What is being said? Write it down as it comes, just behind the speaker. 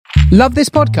Love this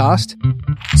podcast?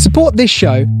 Support this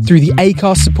show through the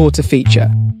Acast supporter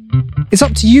feature. It's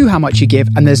up to you how much you give,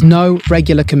 and there's no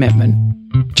regular commitment.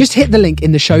 Just hit the link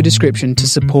in the show description to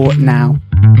support now.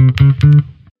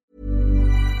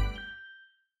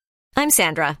 I'm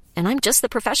Sandra, and I'm just the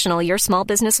professional your small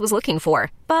business was looking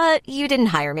for. But you didn't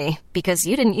hire me because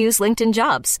you didn't use LinkedIn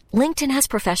Jobs. LinkedIn has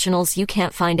professionals you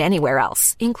can't find anywhere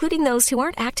else, including those who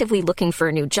aren't actively looking for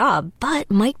a new job, but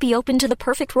might be open to the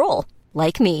perfect role,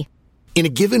 like me. In a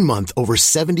given month, over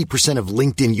 70% of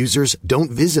LinkedIn users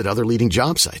don't visit other leading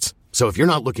job sites. So if you're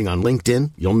not looking on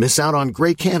LinkedIn, you'll miss out on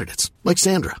great candidates like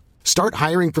Sandra. Start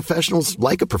hiring professionals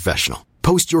like a professional.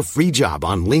 Post your free job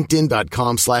on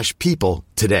linkedin.com/people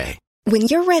today. When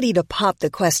you're ready to pop the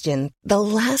question, the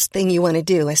last thing you want to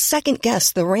do is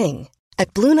second-guess the ring.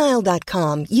 At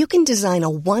BlueNile.com, you can design a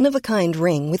one-of-a-kind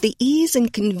ring with the ease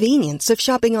and convenience of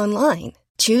shopping online.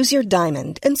 Choose your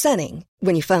diamond and setting.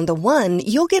 When you find the one,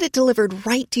 you'll get it delivered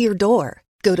right to your door.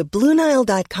 Go to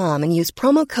BlueNile.com and use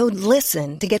promo code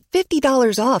LISTEN to get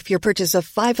 $50 off your purchase of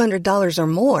 $500 or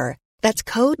more. That's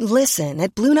code LISTEN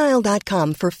at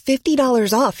BlueNile.com for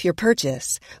 $50 off your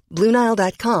purchase.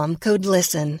 BlueNile.com, code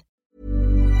LISTEN.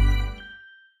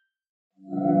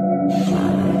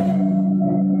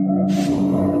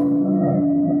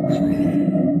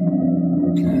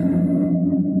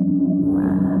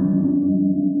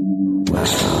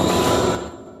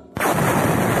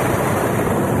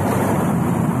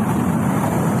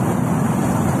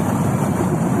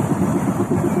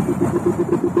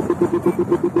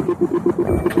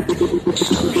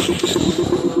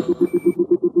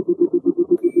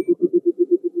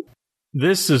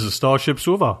 This is a Starship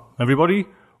Sofa. Everybody,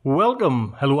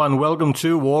 welcome, hello and welcome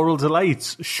to Aural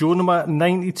Delights, show number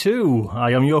 92.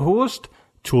 I am your host,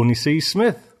 Tony C.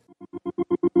 Smith.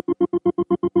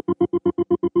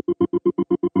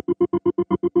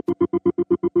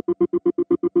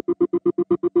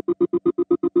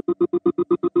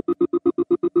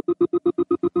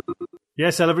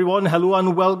 Yes, hello everyone, hello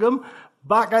and welcome.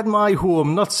 Back at my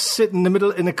home, not sitting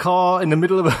in a car in the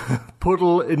middle of a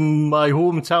puddle in my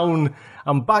hometown.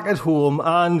 I'm back at home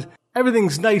and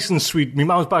everything's nice and sweet. My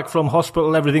mum's back from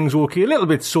hospital, everything's okay. A little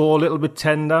bit sore, a little bit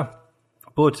tender,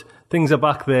 but things are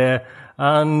back there.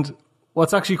 And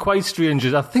what's actually quite strange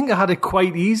is I think I had it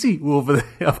quite easy over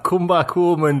there. I've come back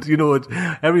home and,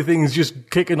 everything's just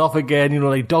kicking off again.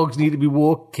 Like dogs need to be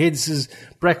walked, kids'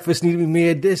 breakfast need to be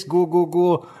made, this,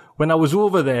 go. When I was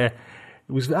over there,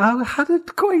 I had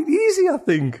it quite easy, I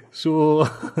think. So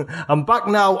I'm back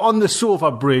now on the sofa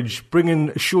bridge,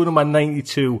 bringing show number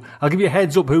 92. I'll give you a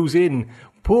heads up who's in.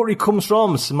 Poetry comes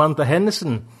from Samantha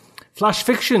Henderson. Flash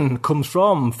fiction comes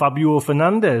from Fabio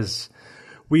Fernandez.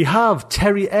 We have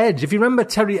Terry Edge. If you remember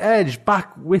Terry Edge,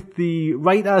 back with the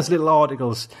writers' little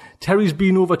articles, Terry's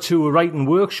been over to a writing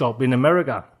workshop in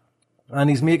America, and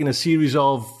he's making a series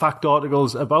of fact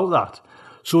articles about that.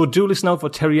 So do listen out for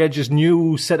Terry Edge's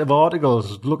new set of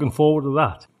articles. Looking forward to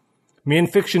that. Main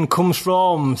fiction comes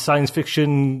from science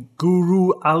fiction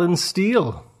guru Alan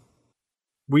Steele.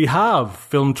 We have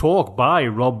Film Talk by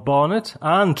Rob Barnett.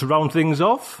 And to round things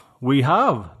off, we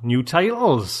have new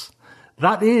titles.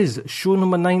 That is show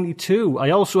number 92. I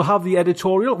also have the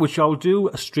editorial, which I'll do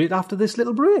straight after this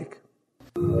little break.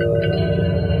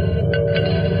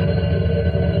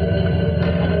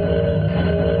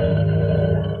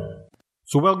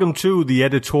 So welcome to the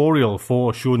editorial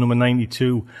for show number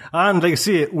 92. And like I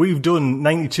say, we've done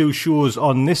 92 shows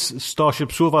on this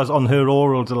Starship Sofa's on her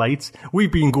Aural Delights. We've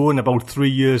been going about 3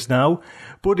 years now.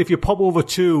 But if you pop over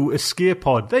to Escape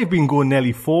Pod, they've been going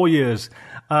nearly 4 years.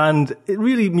 And it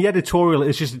really, my editorial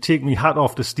is just to take me hat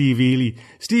off to Steve Ely.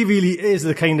 Steve Ely is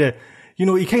the kind of,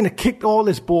 he kind of kicked all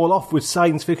this ball off with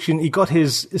science fiction. He got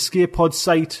his Escape Pod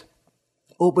site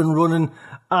up and running,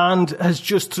 and has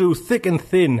just through thick and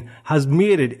thin has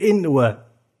made it into a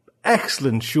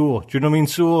excellent show. Do you know what I mean?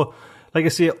 So, like I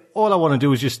say, all I want to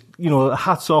do is just,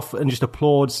 hats off and just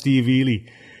applaud Steve Ely.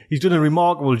 He's done a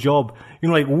remarkable job,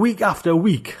 like week after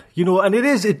week, and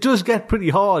it does get pretty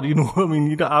hard, what I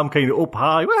mean? I'm kind of up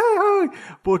high,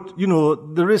 but,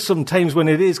 there is some times when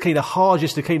it is kind of hard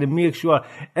just to kind of make sure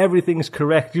everything's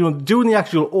correct. Doing the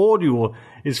actual audio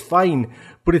is fine,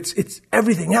 but it's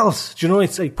everything else.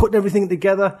 It's like putting everything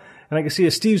together. And like I say,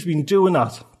 Steve's been doing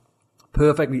that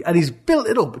perfectly, and he's built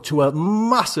it up to a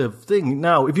massive thing.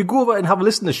 Now, if you go over and have a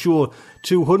listen to show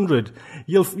 200,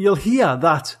 you'll hear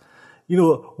that,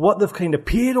 what they've kind of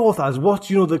paid off as, what,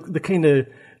 the kind of,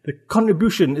 the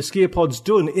contribution Escape Pod's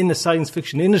done in the science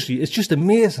fiction industry is just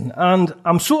amazing. And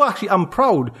I'm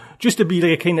proud just to be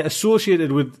like kind of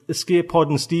associated with Escape Pod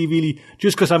and Steve Ely,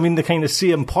 just because I'm in the kind of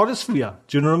same podosphere.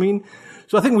 Do you know what I mean?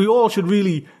 So I think we all should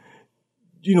really,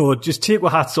 just take our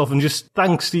hats off and just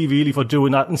thank Steve Ely for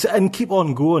doing that and keep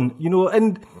on going,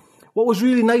 And what was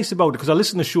really nice about it, because I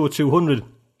listened to Show 200,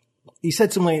 he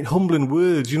said some like humbling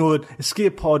words,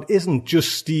 Escape Pod isn't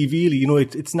just Steve Ely,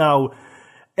 it's now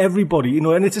everybody,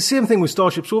 and it's the same thing with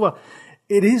Starship Sofa.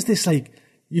 It is this like,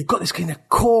 you've got this kind of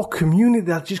core community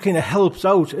that just kind of helps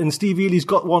out, and Steve Ely's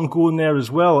got one going there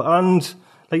as well. And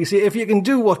like you say, if you can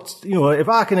do if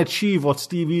I can achieve what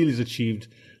Steve Ely's achieved,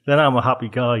 then I'm a happy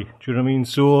guy. Do you know what I mean?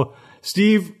 So,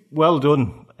 Steve, well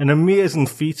done. An amazing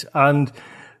feat. And,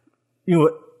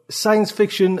 science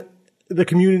fiction, the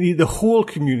community, the whole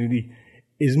community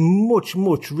is much,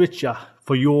 much richer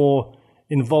for your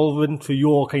involvement, for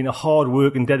your kind of hard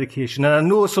work and dedication. And I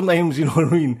know sometimes,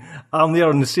 I'm there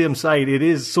on the same side. It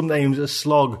is sometimes a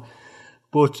slog.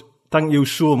 But thank you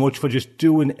so much for just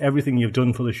doing everything you've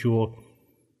done for the show.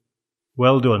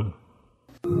 Well done.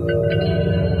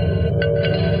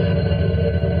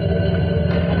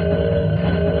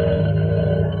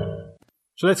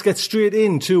 So let's get straight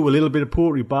into a little bit of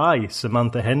poetry by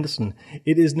Samantha Henderson.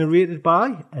 It is narrated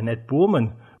by Annette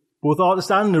Bowman. Both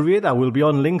artist and narrator will be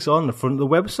on links on the front of the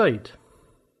website.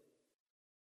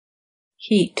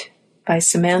 Heat by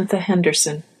Samantha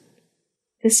Henderson.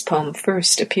 This poem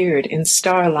first appeared in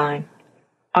Starline,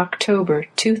 October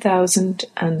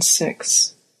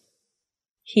 2006.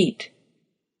 Heat.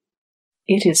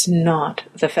 It is not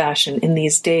the fashion in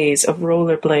these days of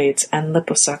rollerblades and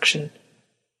liposuction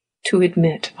to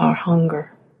admit our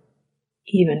hunger,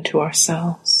 even to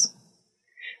ourselves.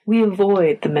 We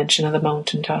avoid the mention of the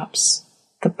mountaintops,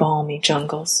 the balmy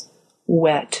jungles,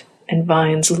 wet and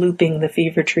vines looping the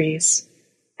fever trees,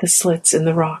 the slits in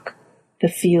the rock, the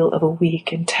feel of a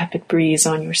weak and tepid breeze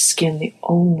on your skin, the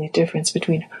only difference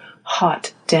between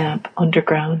hot, damp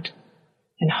underground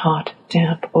and hot,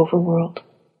 damp overworld,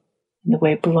 and the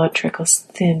way blood trickles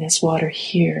thin as water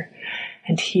here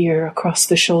and here across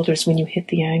the shoulders when you hit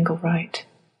the angle right.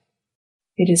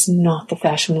 It is not the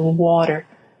fashion in water.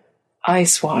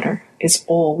 Ice water is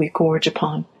all we gorge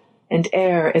upon, and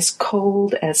air as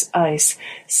cold as ice,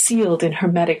 sealed in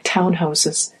hermetic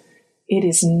townhouses. It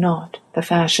is not the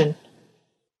fashion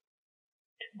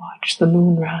to watch the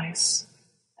moon rise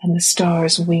and the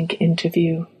stars wink into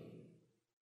view.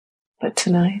 But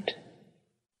tonight,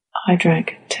 I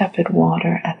drank tepid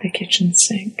water at the kitchen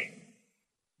sink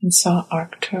and saw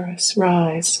Arcturus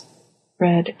rise,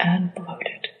 red and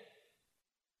bloated.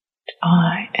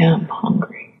 I am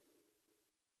hungry.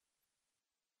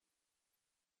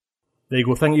 There you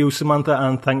go. Thank you, Samantha,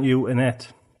 and thank you,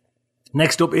 Annette.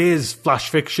 Next up is Flash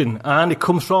Fiction, and it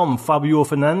comes from Fabio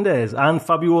Fernandez. And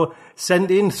Fabio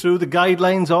sent in through the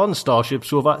guidelines on Starship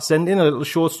Sofa, sent in a little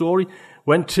short story,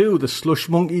 went to the Slush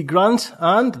Monkey grant,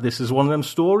 and this is one of them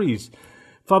stories.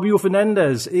 Fabio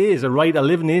Fernandez is a writer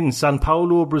living in Sao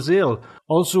Paulo, Brazil,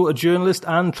 also a journalist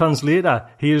and translator.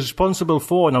 He is responsible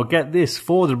for, now get this,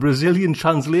 for the Brazilian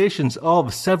translations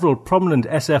of several prominent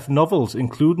SF novels,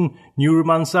 including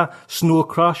Neuromancer, Snow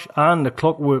Crash, and A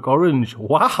Clockwork Orange.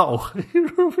 Wow! You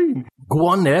know what I mean? Go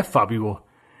on there, Fabio.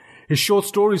 His short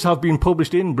stories have been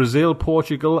published in Brazil,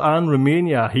 Portugal, and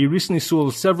Romania. He recently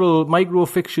sold several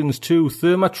microfictions to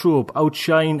Thermatrope,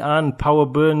 Outshine, and Power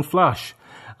Burn Flash,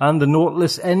 and the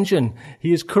Nautilus Engine.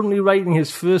 He is currently writing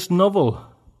his first novel.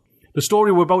 The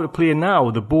story we're about to play now,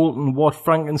 The Bolton Watt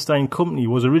Frankenstein Company,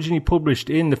 was originally published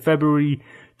in the February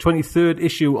 23rd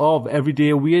issue of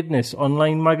Everyday Weirdness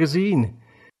online magazine.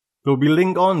 There will be a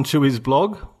link on to his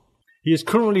blog. He is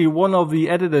currently one of the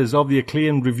editors of the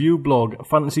acclaimed review blog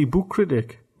Fantasy Book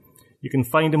Critic. You can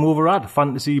find him over at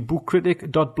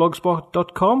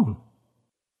fantasybookcritic.blogspot.com.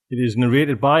 It is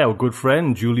narrated by our good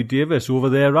friend Julie Davis over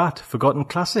there at Forgotten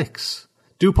Classics.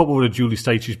 Do pop over to Julie's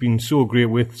site. She's been so great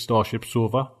with Starship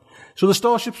Sofa. So the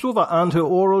Starship Sofa and her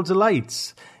oral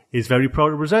delights is very proud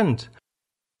to present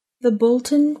The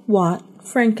Bolton Watt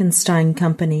Frankenstein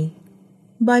Company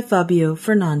by Fabio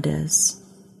Fernandez.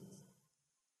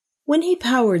 When he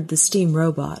powered the steam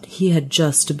robot he had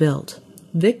just built,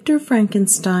 Victor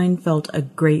Frankenstein felt a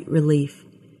great relief.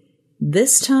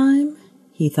 This time,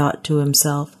 he thought to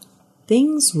himself,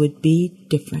 things would be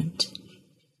different.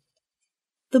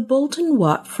 The Bolton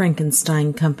Watt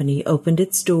Frankenstein Company opened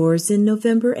its doors in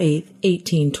November 8,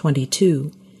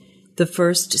 1822. The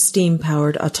first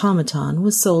steam-powered automaton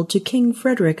was sold to King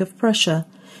Frederick of Prussia,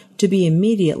 to be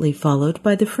immediately followed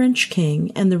by the French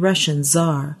king and the Russian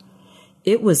Tsar.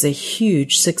 It was a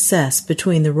huge success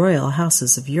between the royal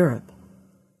houses of Europe.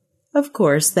 Of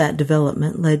course, that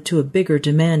development led to a bigger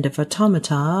demand of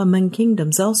automata among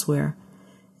kingdoms elsewhere,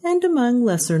 and among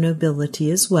lesser nobility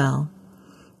as well.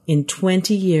 In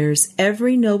 20 years,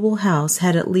 every noble house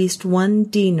had at least one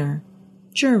diener,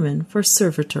 German for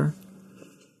servitor.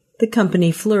 The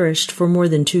company flourished for more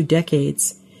than 2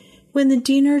 decades. When the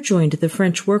Diener joined the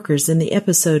French workers in the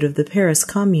episode of the Paris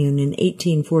Commune in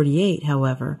 1848,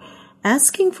 however,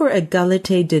 asking for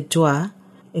égalité de droits,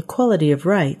 equality of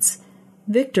rights,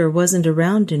 Victor wasn't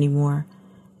around anymore,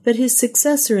 but his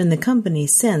successor in the company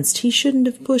sensed he shouldn't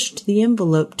have pushed the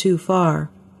envelope too far.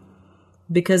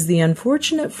 Because the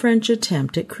unfortunate French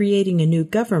attempt at creating a new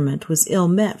government was ill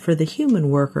met for the human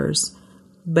workers,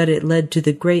 but it led to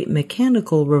the Great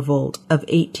Mechanical Revolt of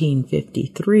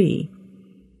 1853.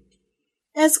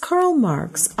 As Karl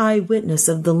Marx, eyewitness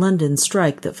of the London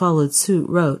strike that followed suit,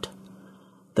 wrote,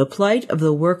 "The plight of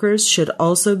the workers should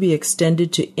also be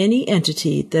extended to any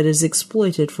entity that is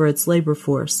exploited for its labor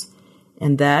force,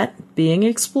 and that, being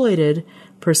exploited,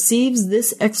 perceives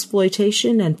this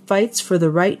exploitation and fights for the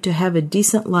right to have a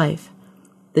decent life.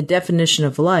 The definition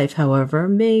of life, however,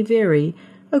 may vary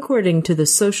according to the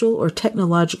social or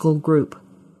technological group."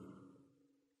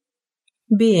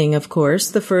 Being, of course,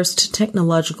 the first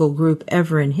technological group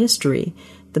ever in history,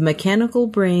 the mechanical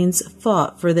brains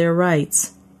fought for their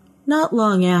rights. Not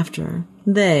long after,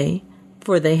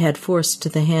 for they had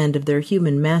forced the hand of their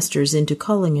human masters into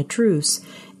calling a truce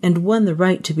and won the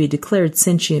right to be declared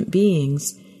sentient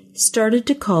beings, started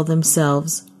to call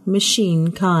themselves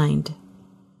machine kind.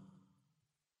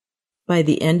 By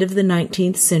the end of the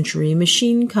 19th century,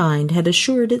 machine kind had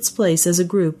assured its place as a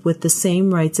group with the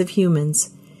same rights of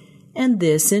humans, and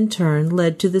this, in turn,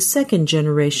 led to the second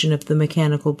generation of the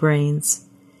mechanical brains.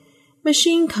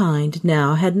 Machine kind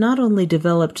now had not only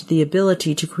developed the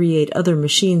ability to create other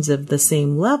machines of the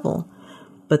same level,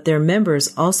 but their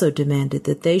members also demanded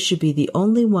that they should be the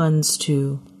only ones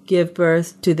to give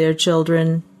birth to their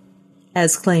children,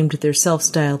 as claimed their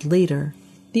self-styled leader,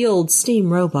 the old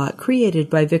steam robot created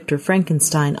by Victor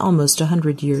Frankenstein almost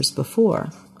 100 years before.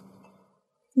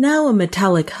 Now a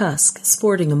metallic husk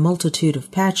sporting a multitude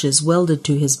of patches welded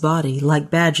to his body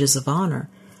like badges of honor,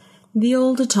 the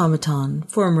old automaton,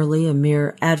 formerly a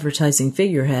mere advertising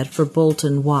figurehead for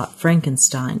Bolton Watt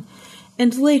Frankenstein,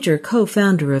 and later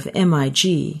co-founder of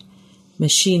MIG,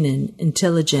 Maschinen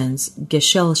Intelligenz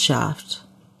Gesellschaft,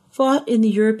 fought in the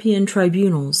European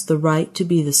tribunals the right to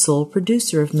be the sole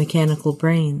producer of mechanical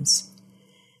brains.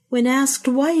 When asked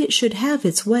why it should have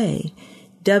its way,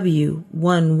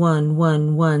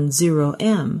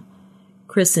 W11110M,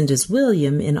 christened as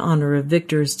William in honor of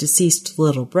Victor's deceased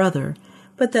little brother,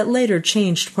 but that later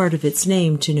changed part of its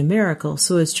name to numerical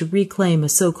so as to reclaim a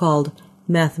so-called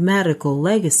mathematical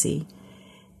legacy,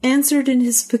 answered in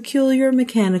his peculiar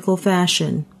mechanical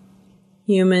fashion,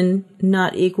 "Human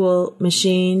not equal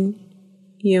machine,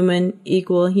 human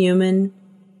equal human,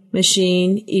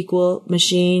 machine equal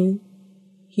machine,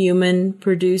 human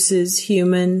produces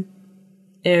human,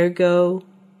 ergo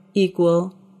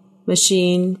equal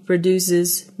machine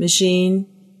produces machine."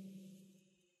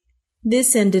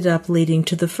 This ended up leading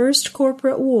to the first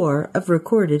corporate war of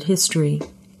recorded history.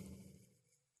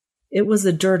 It was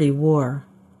a dirty war.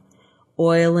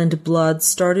 Oil and blood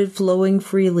started flowing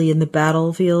freely in the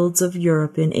battlefields of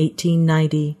Europe in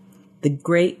 1890. The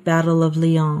Great Battle of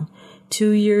Lyon,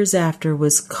 2 years after,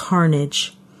 was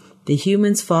carnage. The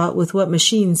humans fought with what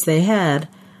machines they had,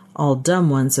 all dumb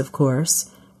ones, of course,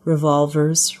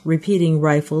 revolvers, repeating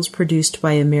rifles produced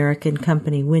by American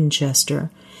company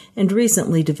Winchester, and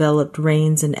recently developed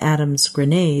Rains and Adams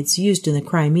grenades used in the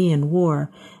Crimean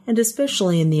War, and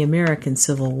especially in the American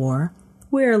Civil War,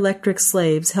 where electric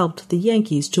slaves helped the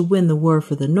Yankees to win the war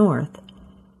for the North.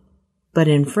 But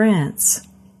in France,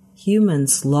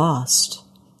 humans lost,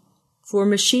 for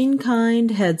machine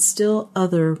kind had still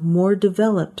other, more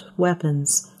developed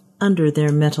weapons under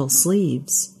their metal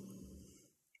sleeves.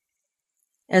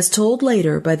 As told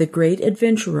later by the great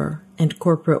adventurer and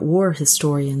corporate war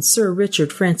historian Sir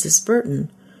Richard Francis Burton,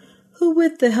 who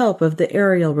with the help of the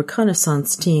aerial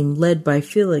reconnaissance team led by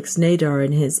Felix Nadar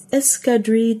and his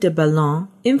Escadrille de Ballons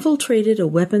infiltrated a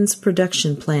weapons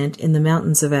production plant in the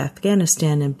mountains of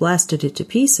Afghanistan and blasted it to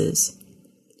pieces.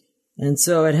 And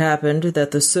so it happened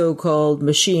that the so-called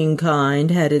machine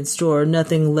kind had in store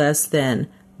nothing less than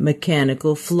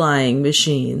mechanical flying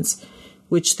machines,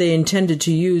 which they intended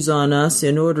to use on us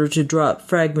in order to drop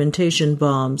fragmentation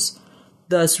bombs,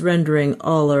 thus rendering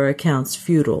all our accounts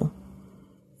futile.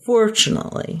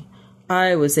 Fortunately,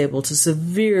 I was able to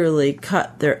severely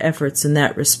cut their efforts in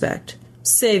that respect,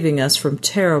 saving us from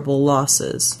terrible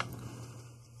losses.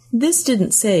 This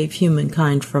didn't save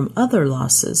humankind from other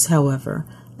losses, however,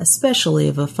 especially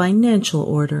of a financial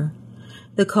order.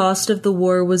 The cost of the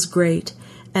war was great,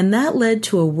 and that led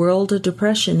to a world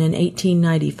depression in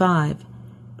 1895.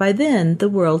 By then, the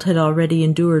world had already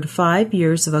endured 5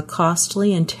 years of a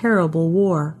costly and terrible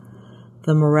war.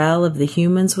 The morale of the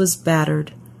humans was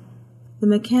battered. The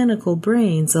mechanical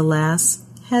brains, alas,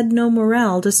 had no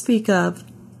morale to speak of.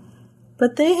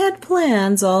 But they had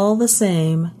plans all the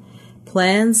same,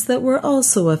 plans that were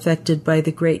also affected by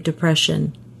the Great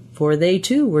Depression, for they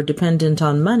too were dependent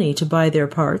on money to buy their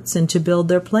parts and to build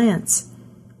their plants.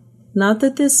 Not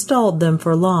that this stalled them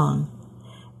for long,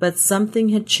 but something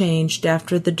had changed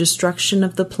after the destruction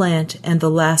of the plant and the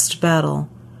last battle,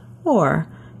 or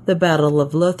the Battle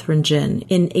of Lothringen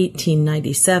in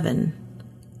 1897.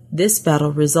 This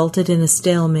battle resulted in a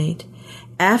stalemate,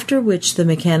 after which the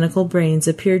mechanical brains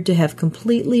appeared to have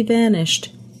completely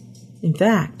vanished. In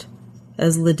fact,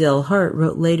 as Liddell Hart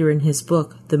wrote later in his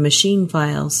book, The Machine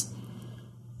Files,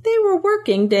 they were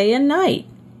working day and night,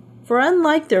 for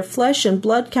unlike their flesh and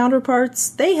blood counterparts,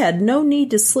 they had no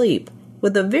need to sleep,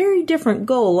 with a very different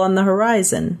goal on the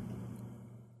horizon.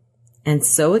 And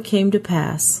so it came to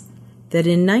pass that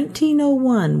in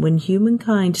 1901, when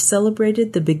humankind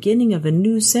celebrated the beginning of a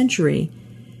new century,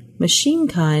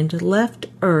 Machinekind left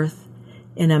Earth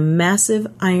in a massive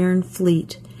iron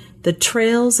fleet, the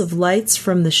trails of lights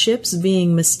from the ships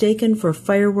being mistaken for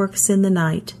fireworks in the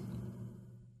night.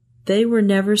 They were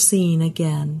never seen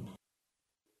again.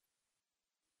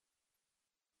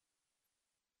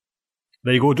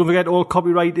 There you go. Don't forget, all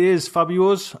copyright is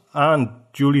Fabio's. And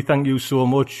Julie, thank you so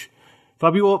much.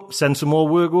 Fabio, send some more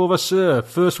work over, sir.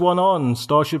 First one on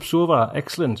Starship Sofa.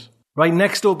 Excellent. Right,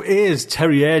 next up is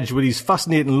Terry Edge with his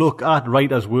fascinating look at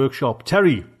Writer's Workshop.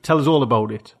 Terry, tell us all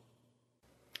about it.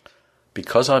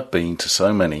 Because I've been to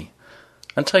so many,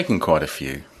 and taken quite a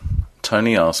few,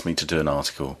 Tony asked me to do an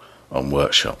article on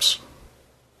workshops.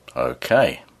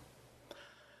 Okay.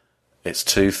 It's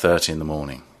 2:30 in the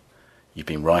morning. You've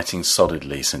been writing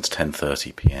solidly since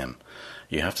 10:30 p.m.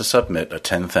 You have to submit a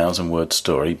 10,000-word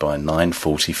story by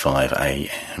 9:45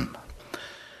 a.m.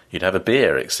 You'd have a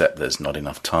beer, except there's not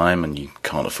enough time and you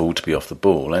can't afford to be off the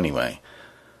ball anyway.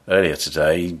 Earlier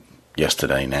today,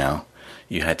 yesterday now,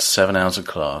 you had 7 hours of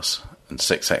class and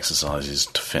 6 exercises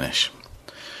to finish.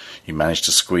 You managed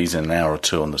to squeeze in an hour or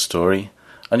two on the story,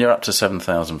 and you're up to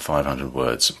 7,500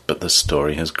 words, but the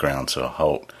story has ground to a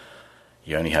halt.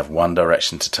 You only have one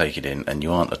direction to take it in, and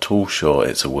you aren't at all sure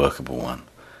it's a workable one.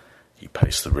 You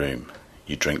pace the room,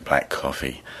 you drink black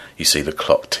coffee, you see the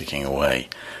clock ticking away.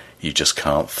 You just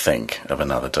can't think of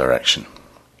another direction.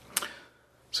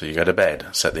 So you go to bed,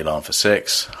 set the alarm for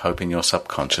 6, hoping your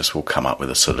subconscious will come up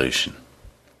with a solution.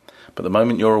 But the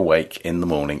moment you're awake in the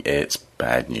morning, it's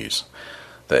bad news.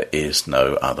 There is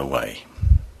no other way.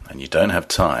 And you don't have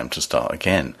time to start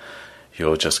again.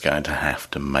 You're just going to have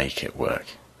to make it work.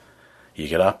 You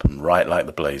get up and write like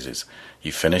the blazes.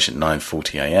 You finish at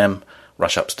 9:40 a.m,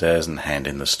 rush upstairs and hand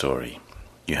in the story.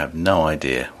 You have no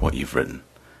idea what you've written.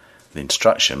 The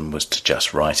instruction was to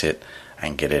just write it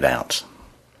and get it out.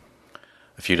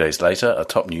 A few days later, a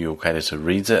top New York editor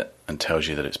reads it and tells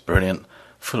you that it's brilliant,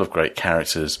 full of great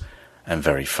characters, and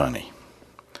very funny.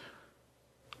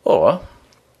 Or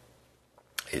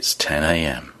it's 10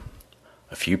 a.m.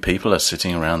 A few people are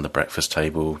sitting around the breakfast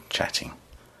table chatting.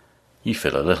 You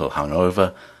feel a little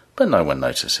hungover, but no one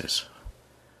notices.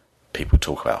 People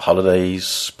talk about holidays,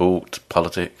 sport,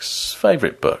 politics,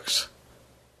 favourite books.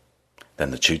 Then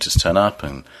the tutors turn up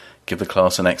and give the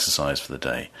class an exercise for the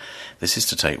day. This is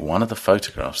to take one of the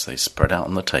photographs they spread out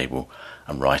on the table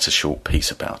and write a short piece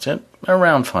about it,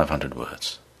 around 500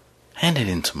 words. Hand it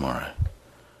in tomorrow.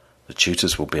 The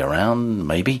tutors will be around,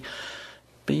 maybe,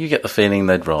 but you get the feeling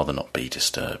they'd rather not be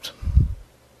disturbed.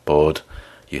 Bored,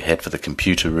 you head for the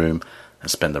computer room and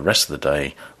spend the rest of the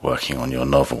day working on your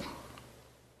novel.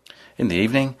 In the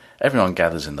evening, everyone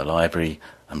gathers in the library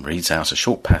and reads out a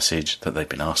short passage that they've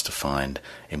been asked to find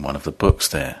in one of the books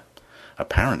there.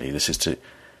 Apparently this is to...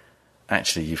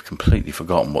 Actually, you've completely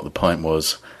forgotten what the point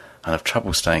was and have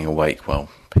trouble staying awake while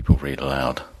people read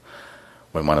aloud.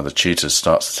 When one of the tutors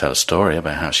starts to tell a story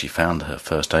about how she found her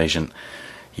first agent,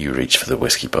 you reach for the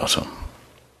whiskey bottle.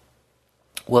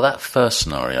 Well, that first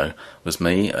scenario was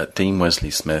me at Dean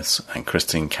Wesley Smith's and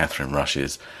Christine Catherine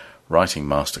Rush's writing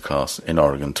masterclass in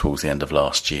Oregon towards the end of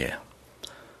last year.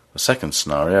 The second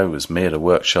scenario was me at a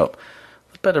workshop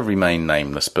that better remain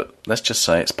nameless, but let's just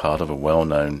say it's part of a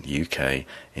well-known UK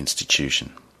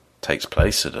institution. It takes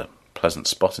place at a pleasant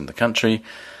spot in the country,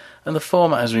 and the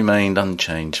format has remained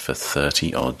unchanged for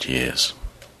 30-odd years.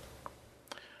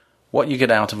 What you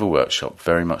get out of a workshop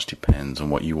very much depends on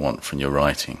what you want from your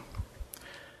writing.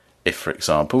 If, for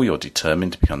example, you're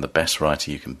determined to become the best writer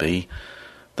you can be,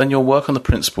 then you'll work on the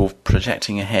principle of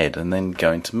projecting ahead and then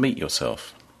going to meet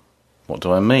yourself. What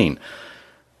do I mean?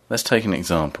 Let's take an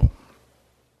example.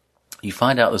 You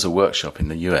find out there's a workshop in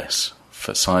the US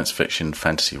for science fiction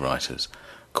fantasy writers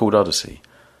called Odyssey.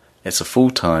 It's a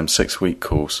full-time 6-week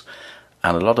course,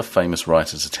 and a lot of famous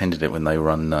writers attended it when they were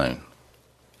unknown.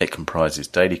 It comprises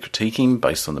daily critiquing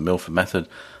based on the Milford method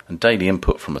and daily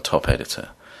input from a top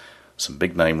editor. Some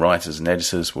big-name writers and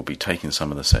editors will be taking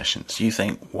some of the sessions. You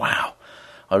think, wow,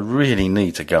 I really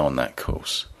need to go on that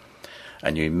course.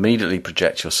 And you immediately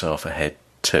project yourself ahead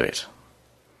to it.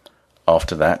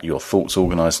 After that, your thoughts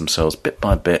organise themselves bit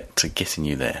by bit to getting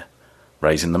you there,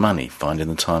 raising the money, finding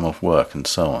the time off work, and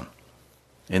so on.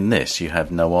 In this, you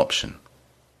have no option.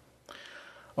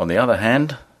 On the other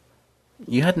hand,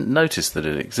 you hadn't noticed that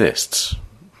it exists.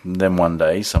 Then one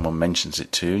day, someone mentions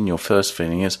it to you, and your first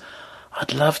feeling is,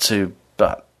 I'd love to,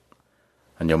 but...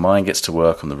 And your mind gets to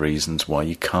work on the reasons why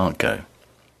you can't go.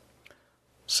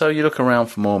 So you look around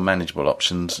for more manageable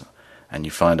options, and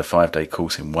you find a 5-day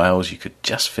course in Wales you could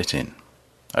just fit in.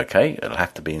 Okay, it'll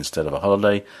have to be instead of a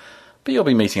holiday, but you'll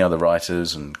be meeting other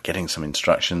writers and getting some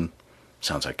instruction.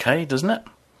 Sounds okay, doesn't it?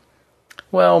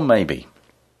 Well, maybe.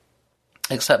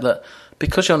 Except that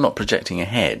because you're not projecting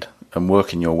ahead and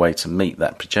working your way to meet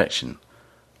that projection,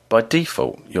 by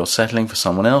default you're settling for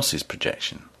someone else's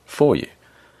projection for you,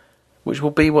 which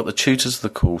will be what the tutors of the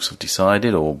course have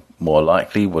decided, or more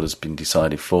likely what has been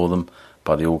decided for them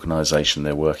by the organisation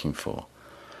they're working for.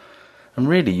 And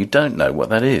really, you don't know what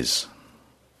that is.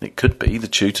 It could be the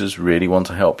tutors really want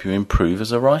to help you improve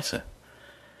as a writer.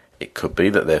 It could be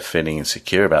that they're feeling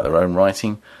insecure about their own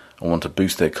writing and want to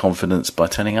boost their confidence by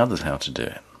telling others how to do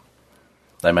it.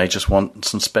 They may just want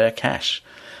some spare cash.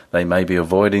 They may be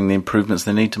avoiding the improvements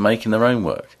they need to make in their own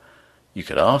work. You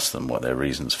could ask them what their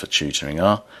reasons for tutoring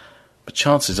are, but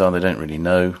chances are they don't really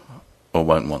know or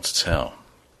won't want to tell.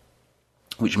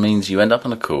 Which means you end up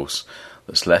on a course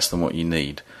that's less than what you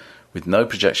need, with no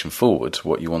projection forward to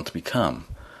what you want to become,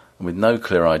 and with no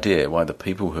clear idea why the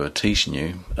people who are teaching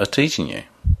you are teaching you.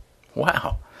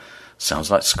 Wow,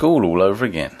 sounds like school all over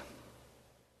again.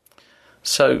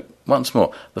 So, once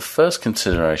more, the first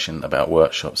consideration about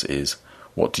workshops is,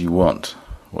 what do you want?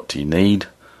 What do you need?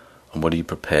 And what are you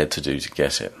prepared to do to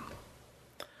get it?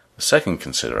 The second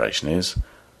consideration is,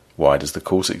 why does the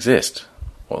course exist?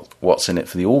 What's in it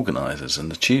for the organisers and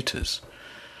the tutors?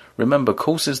 Remember,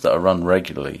 courses that are run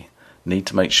regularly need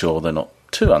to make sure they're not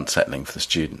too unsettling for the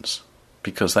students,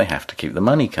 because they have to keep the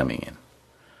money coming in.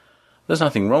 There's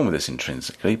nothing wrong with this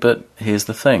intrinsically, but here's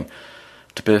the thing.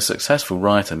 To be a successful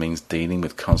writer means dealing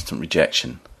with constant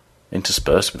rejection,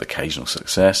 interspersed with occasional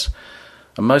success,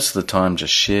 and most of the time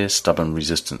just sheer stubborn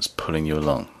resistance pulling you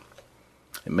along.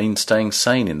 It means staying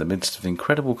sane in the midst of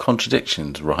incredible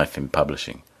contradictions rife in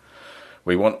publishing.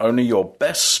 We want only your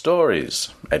best stories,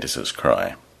 editors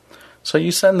cry. So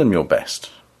you send them your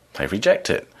best. They reject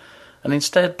it, and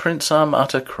instead print some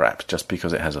utter crap just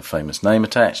because it has a famous name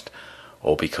attached,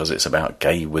 or because it's about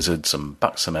gay wizards and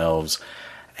buxom elves,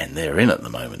 and they're in at the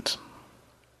moment.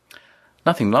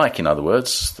 Nothing like, in other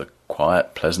words, the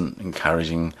quiet, pleasant,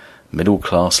 encouraging,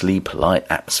 middle-classly polite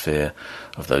atmosphere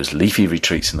of those leafy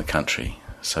retreats in the country,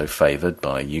 so favoured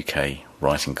by UK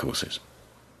writing courses.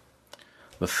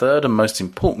 The third and most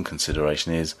important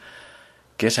consideration is,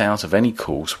 get out of any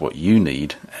course what you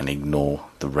need and ignore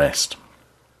the rest.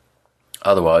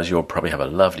 Otherwise, you'll probably have a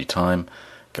lovely time,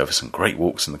 go for some great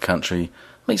walks in the country,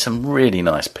 meet some really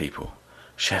nice people,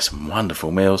 share some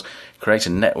wonderful meals, create a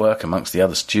network amongst the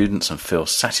other students, and feel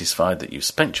satisfied that you've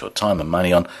spent your time and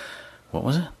money on... What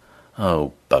was it?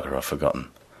 Oh, bugger, I've forgotten.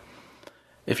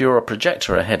 If you're a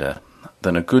projector or a header,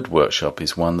 then a good workshop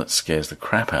is one that scares the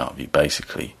crap out of you,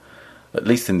 basically, at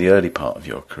least in the early part of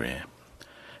your career.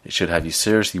 It should have you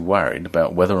seriously worried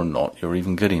about whether or not you're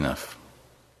even good enough.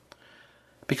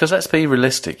 Because let's be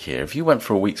realistic here, if you went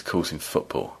for a week's course in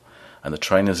football, and the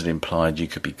trainers had implied you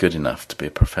could be good enough to be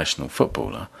a professional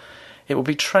footballer, it will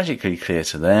be tragically clear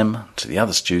to them, to the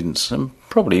other students, and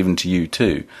probably even to you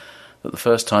too, that the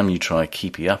first time you try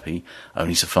keepy-uppy,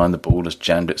 only to find the ball has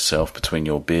jammed itself between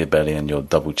your beer belly and your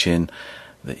double chin,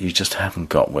 that you just haven't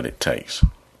got what it takes.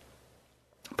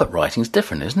 But writing's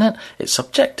different, isn't it? It's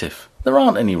subjective. There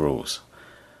aren't any rules.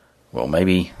 Well,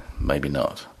 maybe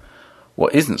not.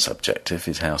 What isn't subjective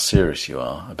is how serious you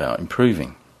are about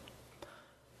improving.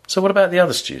 So what about the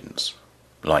other students?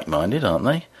 Like-minded, aren't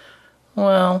they?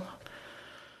 Well,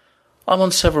 I'm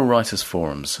on several writers'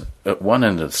 forums. At one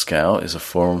end of the scale is a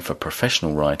forum for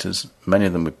professional writers, many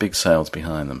of them with big sales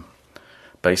behind them.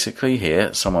 Basically,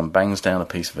 here, someone bangs down a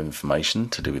piece of information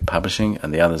to do with publishing,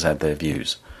 and the others add their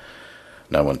views.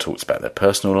 No one talks about their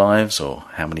personal lives or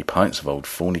how many pints of old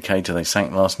fornicator they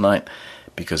sank last night,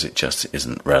 because it just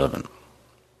isn't relevant.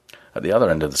 At the other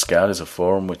end of the scale is a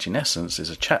forum which in essence is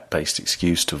a chat-based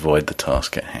excuse to avoid the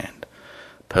task at hand.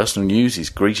 Personal news is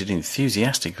greeted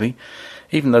enthusiastically,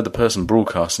 even though the person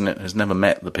broadcasting it has never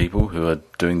met the people who are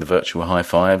doing the virtual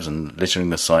high-fives and littering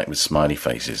the site with smiley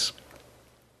faces.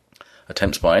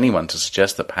 Attempts by anyone to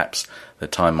suggest that perhaps their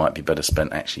time might be better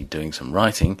spent actually doing some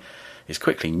writing is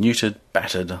quickly neutered,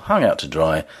 battered, hung out to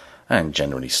dry, and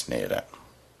generally sneered at.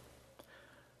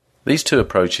 These two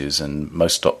approaches, and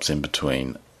most stops in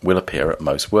between, will appear at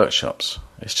most workshops.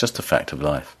 It's just a fact of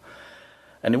life.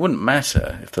 And it wouldn't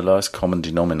matter if the lowest common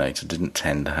denominator didn't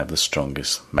tend to have the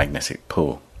strongest magnetic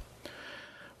pull.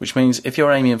 Which means if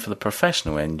you're aiming for the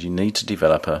professional end, you need to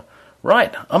develop a,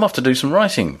 right, I'm off to do some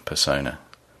writing persona.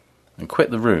 And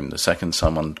quit the room the second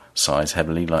someone sighs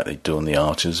heavily like they do on the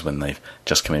Archers when they've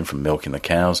just come in from milking the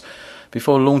cows,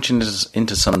 before launching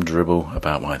into some dribble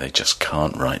about why they just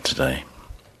can't write today.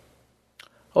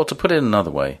 Or to put it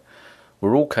another way,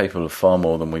 we're all capable of far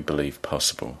more than we believe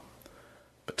possible.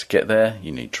 But to get there,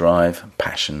 you need drive,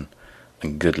 passion,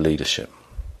 and good leadership.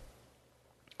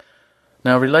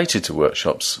 Now, related to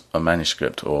workshops are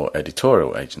manuscript or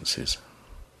editorial agencies.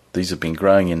 These have been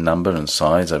growing in number and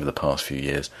size over the past few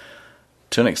years,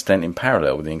 to an extent in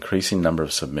parallel with the increasing number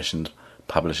of submissions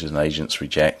publishers and agents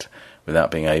reject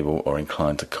without being able or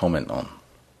inclined to comment on.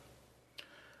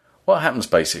 What happens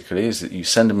basically is that you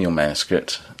send them your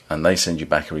manuscript and they send you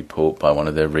back a report by one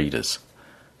of their readers,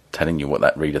 telling you what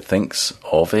that reader thinks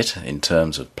of it in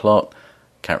terms of plot,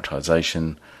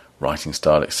 characterization, writing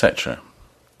style, etc.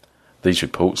 These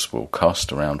reports will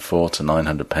cost around £400 to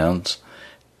 £900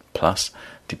 plus,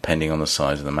 depending on the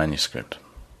size of the manuscript.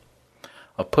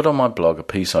 I've put on my blog a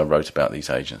piece I wrote about these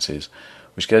agencies,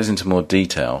 which goes into more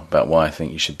detail about why I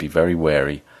think you should be very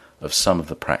wary of some of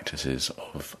the practices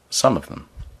of some of them.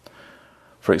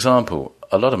 For example,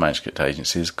 a lot of manuscript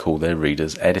agencies call their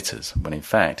readers editors, when in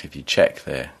fact, if you check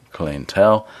their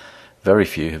clientele, very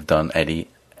few have done any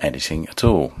editing at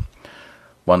all.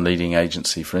 One leading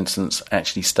agency, for instance,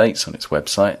 actually states on its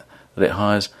website that it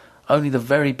hires only the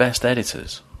very best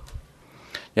editors.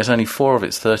 Yet only 4 of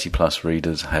its 30-plus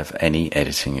readers have any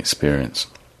editing experience.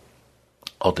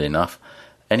 Oddly enough,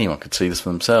 anyone could see this for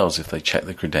themselves if they check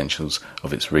the credentials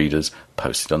of its readers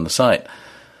posted on the site.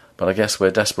 But I guess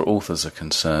where desperate authors are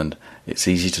concerned, it's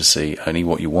easy to see only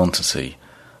what you want to see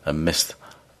and miss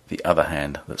the other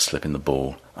hand that's slipping the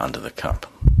ball under the cup.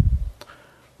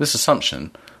 This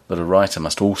assumption that a writer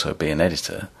must also be an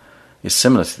editor is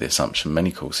similar to the assumption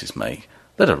many courses make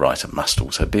that a writer must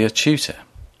also be a tutor.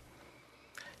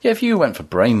 Yet if you went for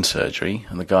brain surgery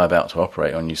and the guy about to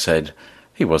operate on you said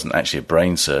he wasn't actually a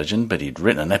brain surgeon but he'd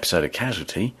written an episode of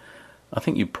Casualty, I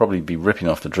think you'd probably be ripping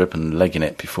off the drip and legging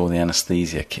it before the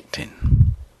anaesthesia kicked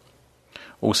in.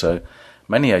 Also,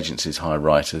 many agencies hire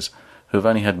writers who have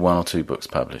only had 1 or 2 books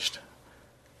published,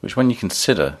 which when you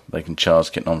consider they can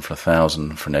charge getting on for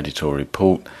 £1,000 for an editorial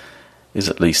report is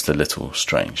at least a little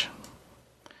strange.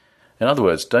 In other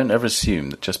words, don't ever assume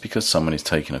that just because someone is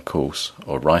taking a course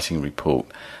or writing a report,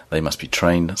 they must be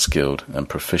trained, skilled, and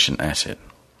proficient at it.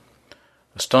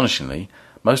 Astonishingly,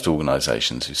 most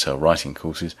organisations who sell writing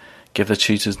courses give their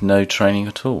tutors no training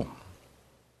at all.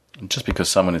 And just because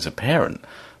someone is a parent,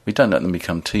 we don't let them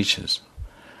become teachers.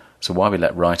 So why we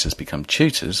let writers become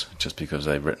tutors, just because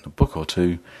they've written a book or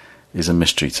 2, is a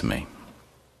mystery to me.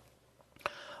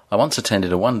 I once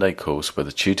attended a one-day course where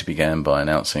the tutor began by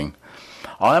announcing,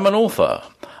 "I am an author,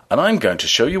 and I'm going to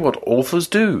show you what authors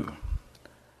do."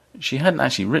 She hadn't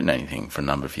actually written anything for a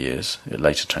number of years, it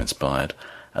later transpired,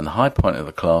 and the high point of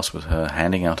the class was her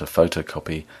handing out a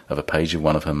photocopy of a page of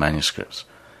one of her manuscripts.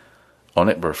 On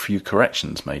it were a few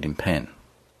corrections made in pen.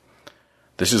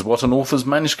 "This is what an author's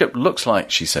manuscript looks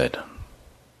like," she said.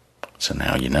 So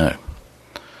now you know.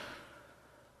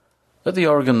 At the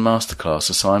Oregon Masterclass,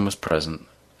 a sign was present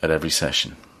at every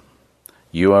session.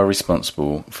 You are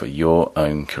responsible for your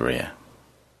own career.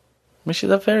 Which is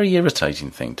a very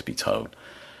irritating thing to be told.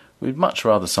 We'd much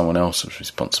rather someone else was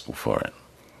responsible for it.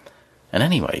 And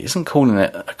anyway, isn't calling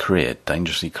it a career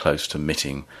dangerously close to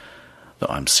admitting that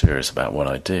I'm serious about what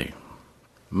I do?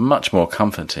 Much more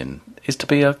comforting is to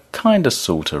be a kind of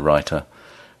sort of writer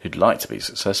who'd like to be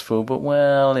successful, but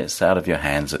well, it's out of your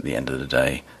hands at the end of the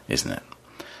day, isn't it?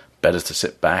 Better to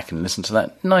sit back and listen to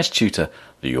that nice tutor,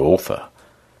 the author,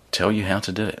 tell you how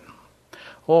to do it.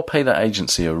 Or pay that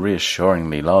agency a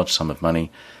reassuringly large sum of money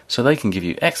so they can give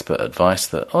you expert advice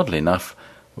that, oddly enough,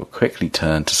 will quickly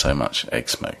turn to so much egg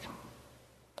smoke.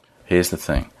 Here's the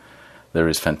thing. There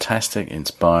is fantastic,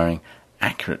 inspiring,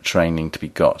 accurate training to be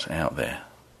got out there.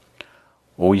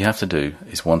 All you have to do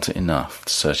is want it enough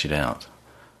to search it out,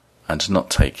 and to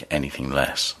not take anything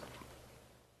less.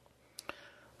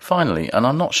 Finally, and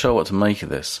I'm not sure what to make of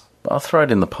this, but I'll throw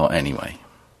it in the pot anyway.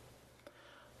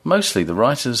 Mostly the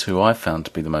writers who I've found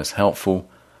to be the most helpful,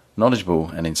 knowledgeable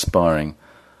and inspiring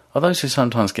are those who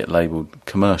sometimes get labelled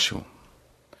commercial.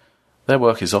 Their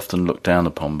work is often looked down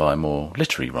upon by more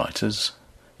literary writers,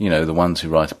 the ones who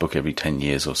write a book every 10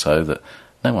 years or so that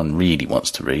no one really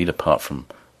wants to read apart from,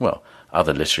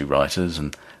 other literary writers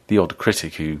and the odd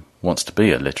critic who wants to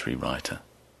be a literary writer.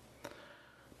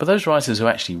 But those writers who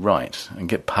actually write and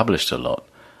get published a lot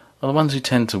are the ones who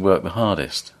tend to work the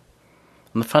hardest.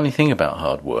 And the funny thing about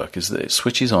hard work is that it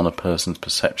switches on a person's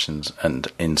perceptions and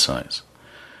insights.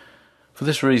 For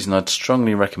this reason, I'd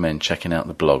strongly recommend checking out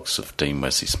the blogs of Dean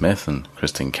Wesley Smith and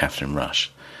Christine Catherine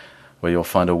Rush, where you'll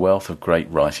find a wealth of great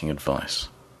writing advice.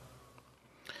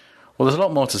 Well, there's a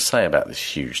lot more to say about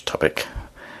this huge topic.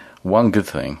 One good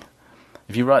thing,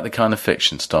 if you write the kind of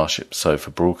fiction Starship Sofa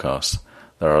broadcasts,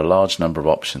 there are a large number of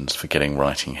options for getting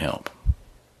writing help.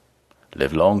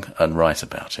 Live long and write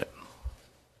about it.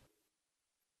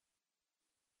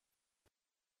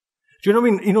 Do you know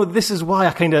what I mean? This is why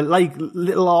I kind of like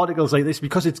little articles like this,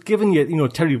 because it's given you,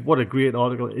 Terry, what a great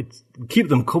article. Keep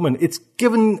them coming. It's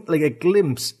given like a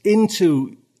glimpse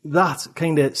into that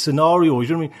kind of scenario. You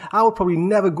know what I mean? I would probably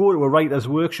never go to a writer's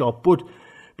workshop, but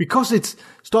because it's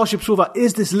Starship Sofa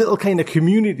is this little kind of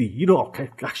community,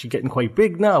 actually getting quite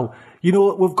big now.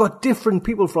 We've got different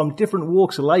people from different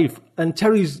walks of life, and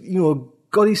Terry's,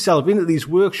 got himself into these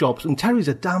workshops, and Terry's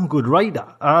a damn good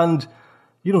writer, and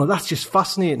that's just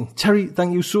fascinating. Terry,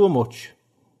 thank you so much.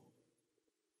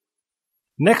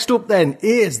 Next up then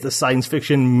is the science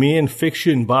fiction main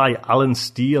fiction by Alan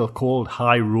Steele called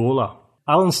High Roller.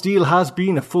 Alan Steele has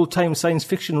been a full-time science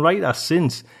fiction writer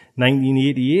since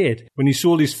 1988, when he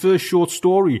sold his first short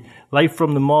story, Life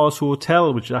from the Mars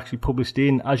Hotel, which is actually published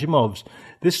in Asimov's.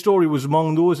 This story was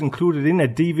among those included in a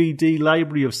DVD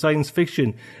library of science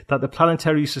fiction that the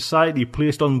Planetary Society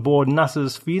placed on board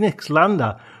NASA's Phoenix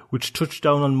lander, which touched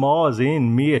down on Mars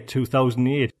in May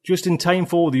 2008, just in time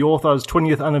for the author's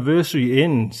 20th anniversary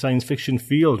in science fiction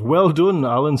field. Well done,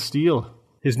 Alan Steele.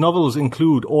 His novels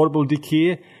include Audible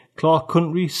Decay, Clark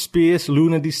Country, Space,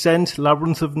 Lunar Descent,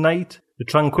 Labyrinth of Night, The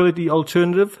Tranquility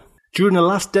Alternative. During the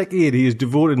last decade, he has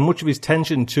devoted much of his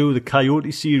attention to the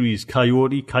Coyote series,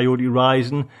 Coyote, Coyote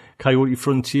Rising, Coyote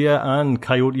Frontier, and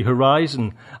Coyote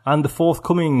Horizon, and the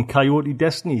forthcoming Coyote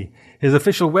Destiny. His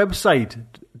official website,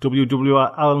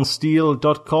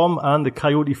 www.alansteele.com, and the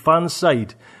Coyote fan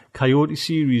site,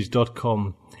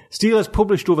 coyoteseries.com. Steele has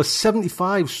published over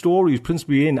 75 stories,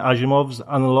 principally in Asimov's,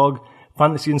 Analog,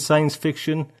 Fantasy and Science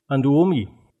Fiction, and Omi,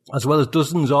 as well as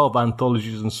dozens of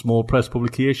anthologies and small press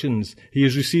publications. He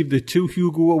has received the 2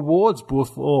 Hugo Awards,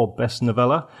 both for Best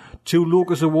Novella, 2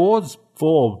 Locus Awards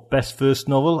for Best First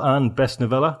Novel and Best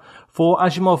Novella, 4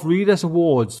 Asimov Readers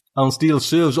Awards. Alan Steele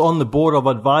serves on the Board of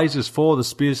Advisors for the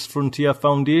Space Frontier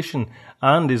Foundation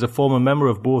and is a former member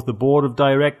of both the Board of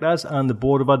Directors and the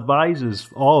Board of Advisors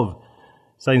of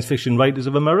Science Fiction Writers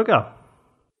of America.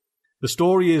 The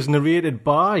story is narrated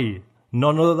by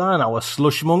none other than our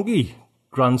slush monkey,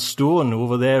 Grant Stone,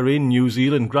 over there in New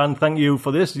Zealand. Grant, thank you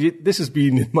for this. This has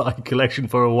been in my collection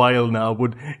for a while now,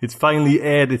 but it's finally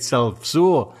aired itself.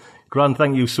 So, Grant,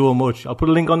 thank you so much. I'll put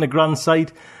a link on the Grant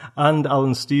site and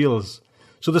Alan Steele's.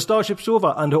 So the Starship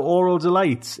Sofa and her Oral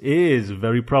Delights is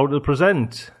very proud to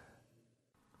present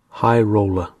High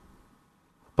Roller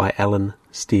by Alan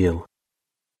Steele.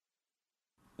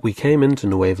 We came into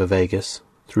Nueva Vegas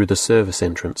through the service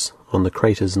entrance on the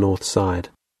crater's north side.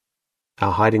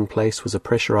 Our hiding place was a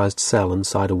pressurized cell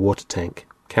inside a water tank,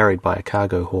 carried by a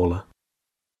cargo hauler.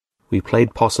 We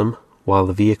played possum while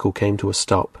the vehicle came to a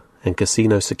stop, and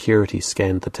casino security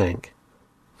scanned the tank.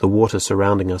 The water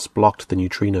surrounding us blocked the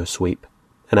neutrino sweep,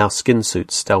 and our skin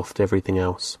suits stealthed everything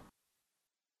else.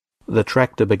 The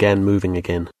tractor began moving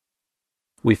again.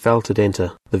 We felt it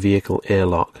enter the vehicle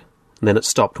airlock, and then it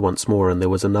stopped once more, and there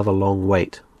was another long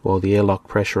wait while the airlock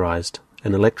pressurized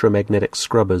and electromagnetic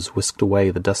scrubbers whisked away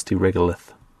the dusty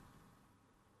regolith.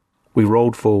 We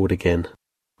rolled forward again.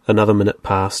 Another minute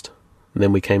passed, and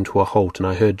then we came to a halt, and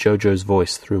I heard Jojo's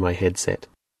voice through my headset.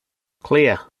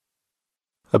 "Clear."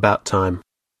 About time.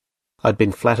 I'd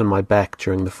been flat on my back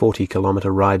during the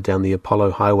 40-kilometre ride down the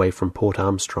Apollo Highway from Port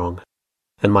Armstrong,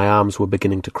 and my arms were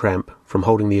beginning to cramp from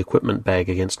holding the equipment bag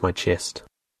against my chest.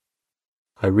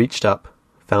 I reached up,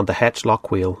 found the hatch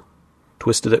lock wheel,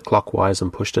 twisted it clockwise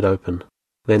and pushed it open,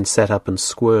 then sat up and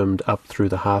squirmed up through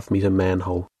the half-metre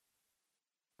manhole.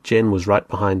 Jen was right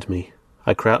behind me.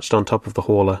 I crouched on top of the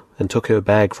hauler and took her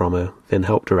bag from her, then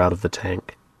helped her out of the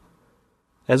tank.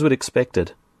 As we'd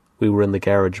expected, we were in the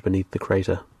garage beneath the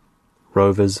crater.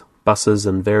 Rovers, Buses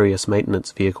and various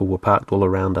maintenance vehicles were parked all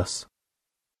around us.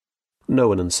 No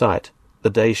one in sight. The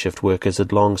day shift workers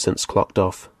had long since clocked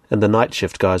off, and the night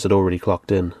shift guys had already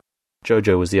clocked in.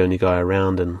 Jojo was the only guy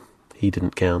around, and he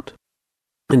didn't count.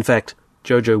 In fact,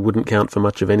 Jojo wouldn't count for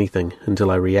much of anything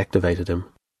until I reactivated him.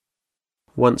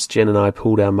 Once Jen and I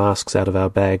pulled our masks out of our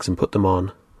bags and put them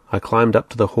on, I climbed up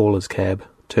to the hauler's cab,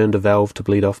 turned a valve to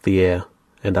bleed off the air,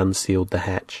 and unsealed the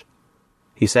hatch.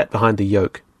 He sat behind the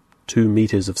yoke, 2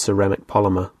 meters of ceramic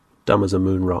polymer, dumb as a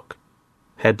moon rock.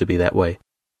 Had to be that way.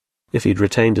 If he'd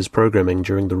retained his programming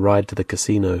during the ride to the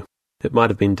casino, it might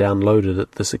have been downloaded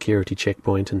at the security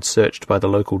checkpoint and searched by the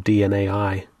local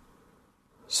DNAI.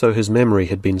 So his memory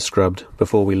had been scrubbed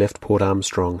before we left Port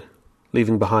Armstrong,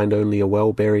 leaving behind only a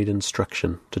well-buried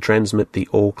instruction to transmit the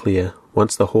all clear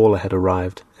once the hauler had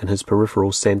arrived and his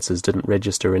peripheral sensors didn't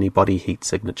register any body heat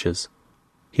signatures.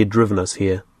 He had driven us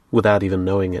here without even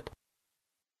knowing it.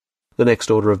 The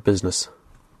next order of business,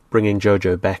 bringing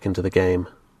Jojo back into the game.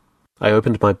 I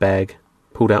opened my bag,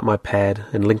 pulled out my pad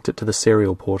and linked it to the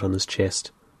serial port on his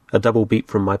chest. A double beep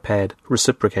from my pad,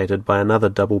 reciprocated by another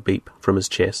double beep from his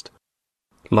chest.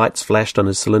 Lights flashed on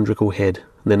his cylindrical head,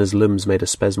 and then his limbs made a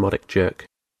spasmodic jerk.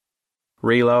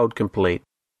 Reload complete.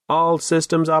 All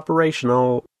systems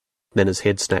operational. Then his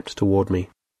head snapped toward me.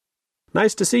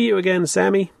 Nice to see you again,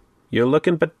 Sammy. You're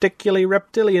looking particularly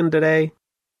reptilian today.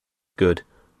 Good.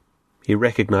 He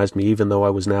recognized me even though I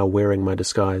was now wearing my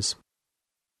disguise.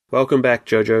 Welcome back,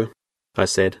 Jojo, I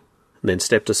said, and then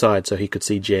stepped aside so he could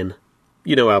see Jen.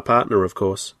 You know our partner, of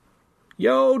course.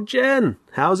 Yo, Jen!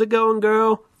 How's it going,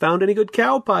 girl? Found any good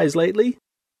cow pies lately?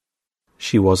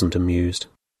 She wasn't amused.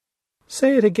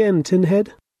 Say it again,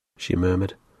 Tinhead, she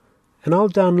murmured, and I'll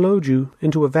download you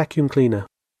into a vacuum cleaner.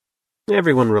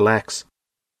 Everyone relax.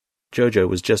 Jojo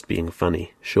was just being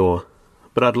funny, sure,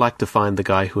 but I'd like to find the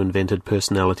guy who invented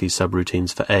personality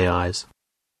subroutines for AIs.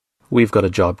 We've got a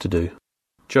job to do.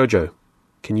 Jojo,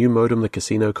 can you modem the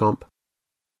casino comp?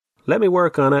 Let me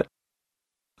work on it.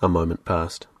 A moment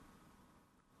passed.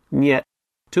 Nyet.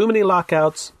 Too many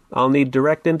lockouts. I'll need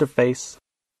direct interface.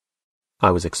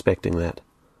 I was expecting that.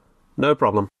 No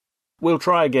problem. We'll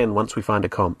try again once we find a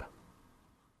comp.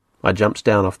 I jumped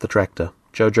down off the tractor.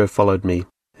 Jojo followed me,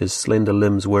 his slender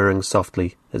limbs whirring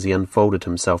softly as he unfolded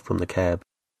himself from the cab.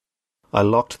 I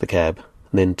locked the cab,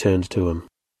 and then turned to him.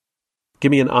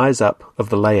 Give me an eyes-up of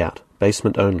the layout,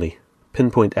 basement only.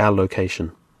 Pinpoint our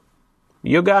location.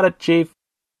 You got it, Chief.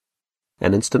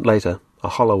 An instant later, a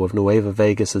hollow of Nueva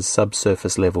Vegas's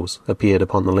subsurface levels appeared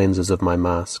upon the lenses of my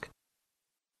mask.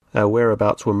 Our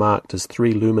whereabouts were marked as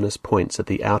 3 luminous points at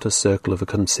the outer circle of a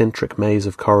concentric maze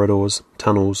of corridors,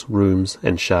 tunnels, rooms,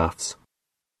 and shafts.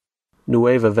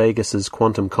 Nueva Vegas's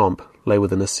quantum comp lay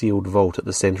within a sealed vault at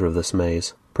the center of this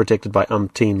maze, protected by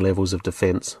umpteen levels of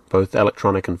defense, both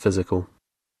electronic and physical.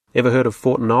 Ever heard of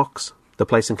Fort Knox, the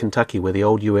place in Kentucky where the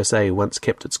old USA once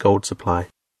kept its gold supply,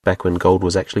 back when gold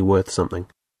was actually worth something?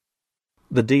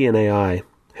 The DNAI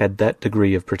had that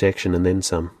degree of protection and then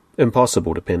some,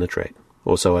 impossible to penetrate,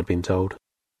 or so I'd been told.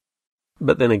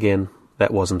 But then again,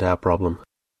 that wasn't our problem.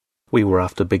 We were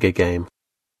after bigger game.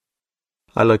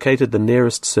 I located the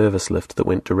nearest service lift that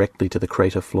went directly to the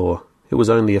crater floor. It was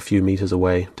only a few meters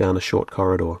away, down a short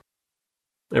corridor.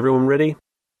 Everyone ready?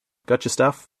 Got your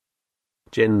stuff?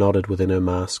 Jen nodded within her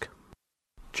mask.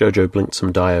 Jojo blinked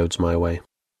some diodes my way.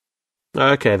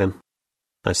 Okay then,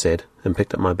 I said, and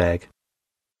picked up my bag.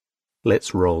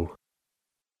 Let's roll.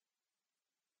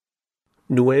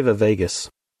 Nueva Vegas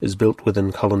is built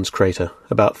within Collins Crater,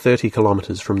 about 30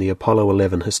 kilometers from the Apollo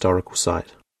 11 historical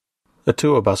site. A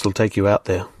tour bus will take you out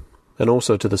there, and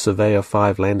also to the Surveyor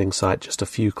 5 landing site just a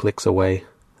few clicks away,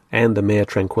 and the Mare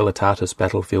Tranquillitatis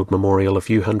battlefield memorial a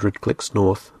few hundred clicks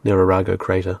north near Arago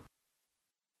Crater.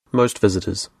 Most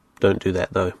visitors don't do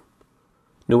that, though.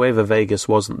 Nueva Vegas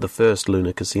wasn't the first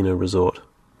lunar casino resort,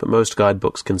 but most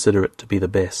guidebooks consider it to be the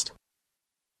best.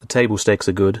 The table stakes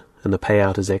are good, and the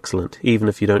payout is excellent. Even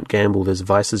if you don't gamble, there's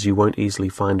vices you won't easily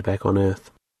find back on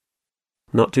Earth.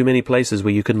 Not too many places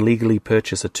where you can legally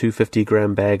purchase a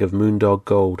 250-gram bag of Moondog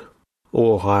gold,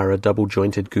 or hire a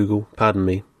double-jointed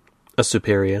a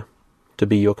superior, to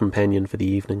be your companion for the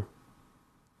evening.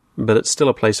 But it's still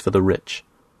a place for the rich.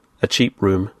 A cheap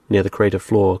room near the crater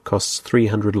floor costs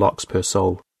 300 locks per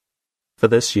soul. For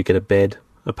this you get a bed,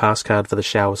 a pass card for the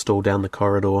shower stall down the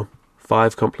corridor,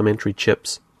 5 complimentary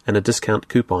chips, and a discount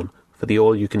coupon for the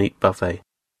all-you-can-eat buffet.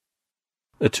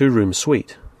 A 2-room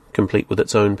suite, complete with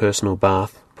its own personal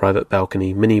bath, private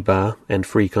balcony, mini-bar, and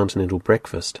free continental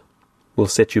breakfast, will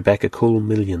set you back a cool $1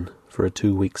 million for a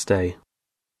 2-week stay.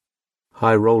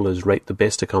 High rollers rate the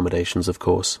best accommodations, of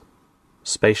course,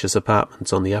 spacious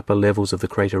apartments on the upper levels of the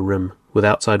crater rim, with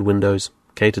outside windows,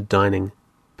 catered dining,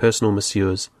 personal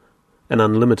masseurs, an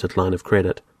unlimited line of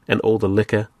credit, and all the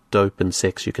liquor, dope, and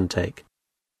sex you can take.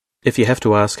 If you have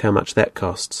to ask how much that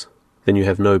costs, then you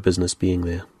have no business being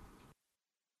there.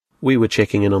 We were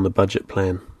checking in on the budget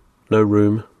plan. No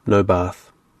room, no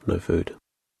bath, no food.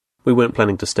 We weren't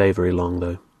planning to stay very long,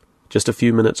 though. Just a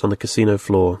few minutes on the casino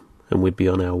floor, and we'd be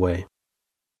on our way.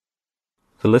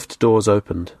 The lift doors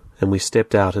opened, and we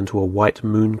stepped out into a white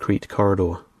mooncrete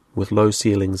corridor with low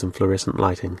ceilings and fluorescent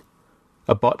lighting.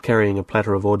 A bot carrying a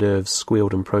platter of hors d'oeuvres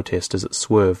squealed in protest as it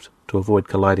swerved to avoid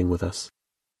colliding with us.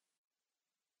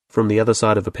 From the other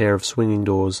side of a pair of swinging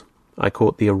doors, I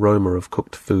caught the aroma of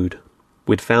cooked food.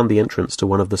 We'd found the entrance to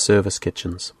one of the service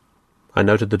kitchens. I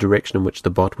noted the direction in which the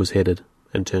bot was headed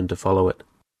and turned to follow it.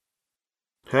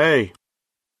 "Hey,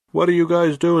 what are you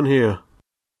guys doing here?"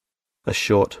 A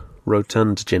short,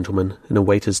 rotund gentleman in a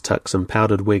waiter's tux and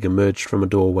powdered wig emerged from a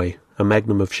doorway, a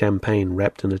magnum of champagne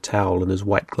wrapped in a towel in his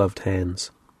white-gloved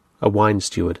hands. A wine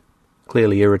steward,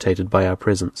 clearly irritated by our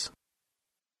presence.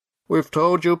 "We've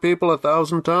told you people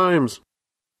 1,000 times,"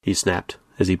 he snapped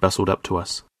as he bustled up to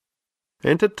us.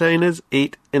 "Entertainers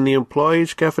eat in the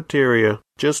employees' cafeteria,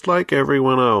 just like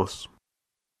everyone else."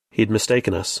 He'd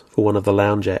mistaken us for one of the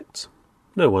lounge acts.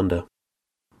 No wonder.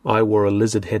 I wore a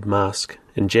lizard head mask,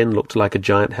 and Jen looked like a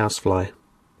giant housefly.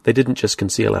 They didn't just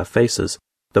conceal our faces.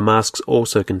 The masks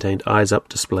also contained eyes-up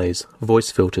displays,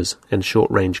 voice filters, and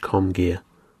short-range comm gear.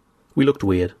 We looked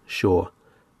weird, sure,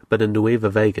 but in Nueva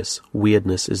Vegas,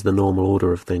 weirdness is the normal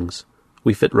order of things.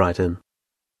 We fit right in.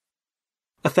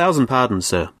 "1,000 pardons,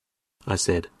 sir," I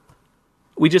said.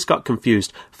 "We just got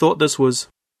confused. Thought this was—"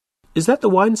 "Is that the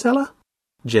wine cellar?"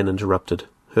 Jen interrupted,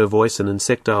 her voice an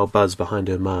insectile buzz behind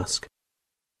her mask.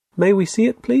 "May we see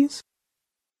it, please?"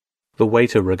 The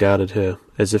waiter regarded her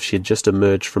as if she had just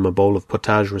emerged from a bowl of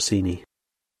potage Rossini.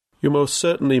 "You most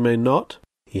certainly may not,"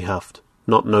 he huffed,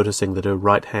 not noticing that her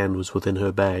right hand was within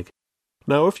her bag.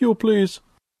 "Now, if you'll please—"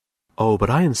 "Oh, but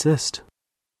I insist."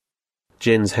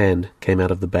 Jen's hand came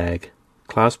out of the bag.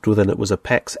 Clasped within it was a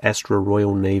Pax Astra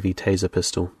Royal Navy taser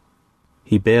pistol.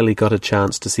 He barely got a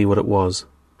chance to see what it was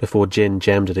before Jen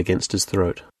jammed it against his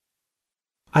throat.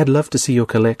 "I'd love to see your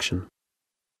collection."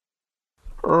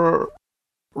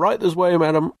 Right this way,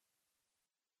 madam."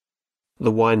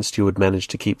 The wine steward managed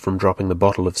to keep from dropping the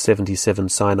bottle of 77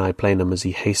 Sinai Planum as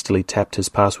he hastily tapped his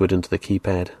password into the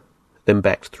keypad, then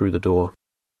backed through the door.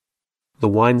 The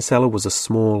wine cellar was a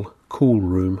small, cool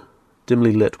room,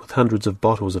 dimly lit with hundreds of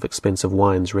bottles of expensive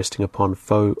wines resting upon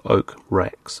faux oak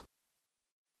racks.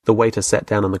 The waiter sat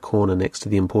down in the corner next to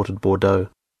the imported Bordeaux,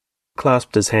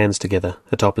 clasped his hands together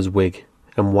atop his wig,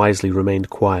 and wisely remained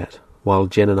quiet while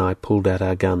Jen and I pulled out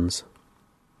our guns.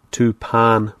 2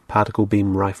 Pan particle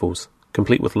beam rifles,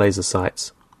 complete with laser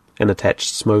sights, and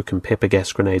attached smoke and pepper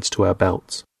gas grenades to our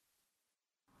belts.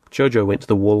 Jojo went to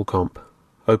the wall comp.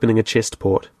 Opening a chest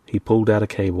port, he pulled out a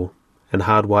cable and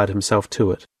hardwired himself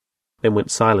to it, then went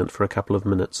silent for a couple of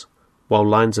minutes, while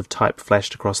lines of type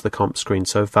flashed across the comp screen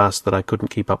so fast that I couldn't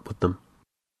keep up with them.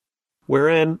 "We're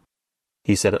in,"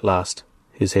 he said at last,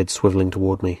 his head swiveling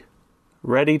toward me.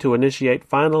 "Ready to initiate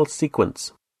final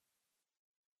sequence."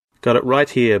 "Got it right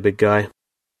here, big guy."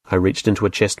 I reached into a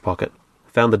chest pocket,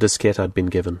 found the diskette I'd been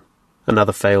given.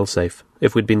 Another fail-safe.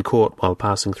 If we'd been caught while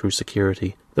passing through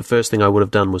security, the first thing I would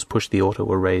have done was push the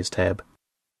auto-erase tab.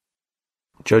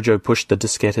 Jojo pushed the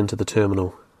diskette into the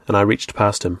terminal, and I reached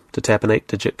past him to tap an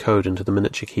 8-digit code into the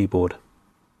miniature keyboard.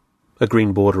 A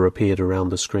green border appeared around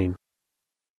the screen.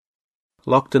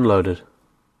 Locked and loaded.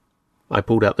 I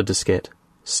pulled out the diskette,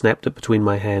 snapped it between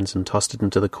my hands and tossed it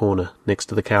into the corner next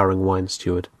to the cowering wine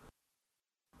steward.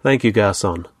 "Thank you,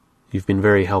 garçon. You've been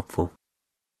very helpful."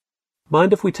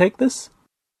 "Mind if we take this?"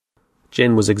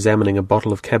 Jen was examining a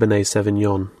bottle of Cabernet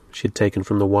Sauvignon she'd taken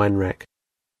from the wine rack.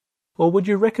 "Or would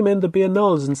you recommend the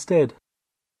Biennales instead?"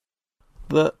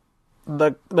 The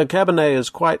Cabernet is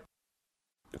quite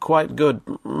good,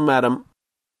 madam."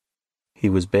 He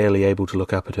was barely able to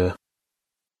look up at her.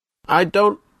 I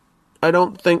don't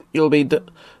think you'll be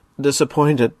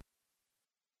disappointed."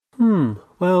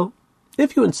 Well,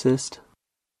 if you insist."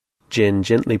 Jen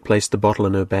gently placed the bottle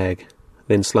in her bag,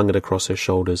 then slung it across her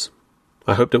shoulders.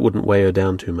 I hoped it wouldn't weigh her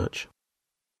down too much.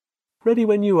 "Ready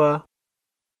when you are."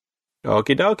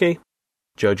 "Okie dokie."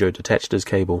 Jojo detached his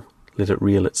cable, let it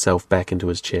reel itself back into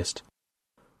his chest.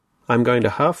 "I'm going to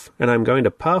huff, and I'm going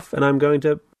to puff, and I'm going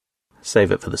to—"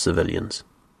 Save it for the civilians.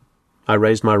 I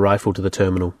raised my rifle to the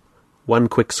terminal. One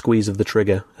quick squeeze of the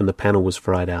trigger, and the panel was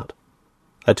fried out.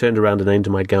 I turned around and aimed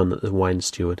my gun at the wine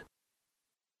steward.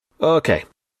 "Okay,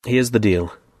 here's the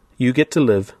deal. You get to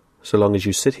live, so long as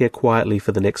you sit here quietly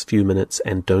for the next few minutes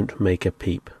and don't make a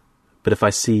peep. But if I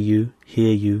see you,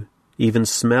 hear you, even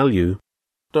smell you...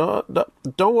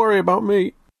 Don't worry about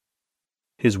me.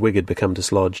 His wig had become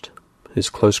dislodged. His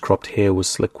close-cropped hair was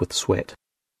slick with sweat.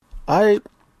 I'll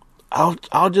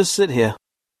just sit here.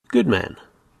 Good man.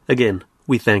 Again,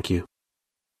 we thank you.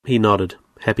 He nodded,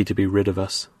 happy to be rid of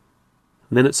us.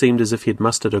 Then it seemed as if he had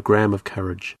mustered a gram of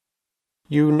courage.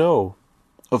 You know,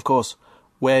 of course,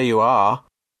 where you are.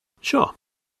 Sure.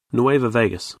 Nueva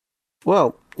Vegas.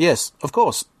 Well, yes, of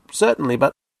course, certainly,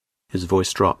 but... His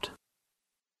voice dropped.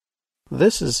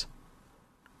 This is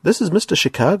Mr.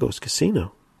 Chicago's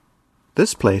casino.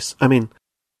 This place,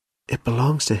 it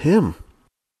belongs to him.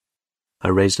 I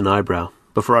raised an eyebrow,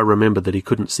 before I remembered that he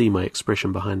couldn't see my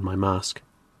expression behind my mask.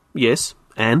 Yes,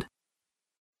 and?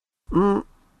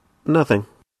 Nothing.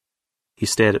 He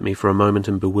stared at me for a moment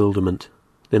in bewilderment.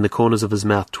 Then the corners of his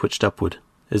mouth twitched upward,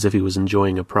 as if he was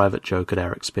enjoying a private joke at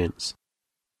our expense.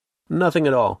 Nothing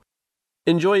at all.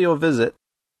 Enjoy your visit.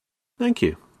 Thank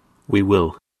you. We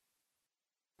will.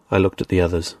 I looked at the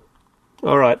others.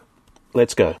 All right,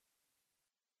 let's go.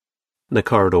 The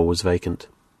corridor was vacant.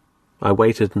 I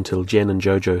waited until Jen and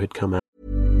Jojo had come out.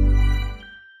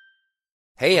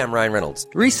 Hey, I'm Ryan Reynolds.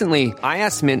 Recently, I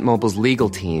asked Mint Mobile's legal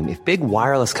team if big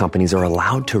wireless companies are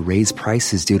allowed to raise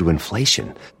prices due to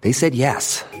inflation. They said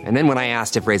yes. And then when I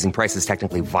asked if raising prices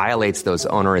technically violates those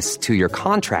onerous 2-year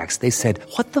contracts, they said,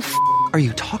 "What the f*** are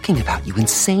you talking about, you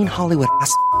insane Hollywood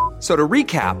ass?" So to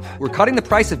recap, we're cutting the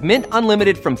price of Mint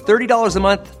Unlimited from $30 a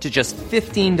month to just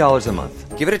 $15 a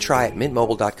month. Give it a try at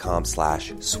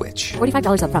mintmobile.com/switch.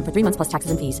 $45 up front for 3 months plus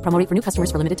taxes and fees. Promo rate for new customers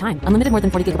for limited time. Unlimited more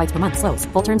than 40 gigabytes per month. Slows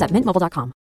full terms at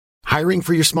mintmobile.com. Hiring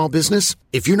for your small business?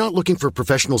 If you're not looking for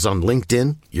professionals on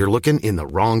LinkedIn, you're looking in the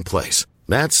wrong place.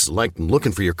 That's like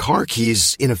looking for your car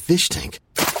keys in a fish tank.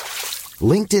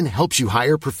 LinkedIn helps you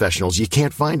hire professionals you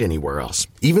can't find anywhere else,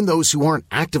 even those who aren't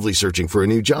actively searching for a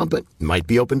new job but might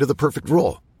be open to the perfect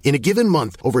role. In a given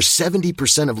month, over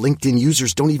 70% of LinkedIn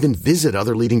users don't even visit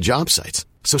other leading job sites.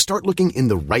 So start looking in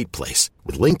the right place.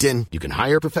 With LinkedIn, you can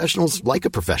hire professionals like a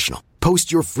professional.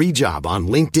 Post your free job on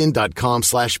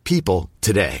linkedin.com/people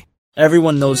today.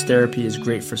 Everyone knows therapy is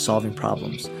great for solving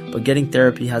problems, but getting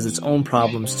therapy has its own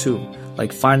problems too,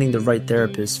 like finding the right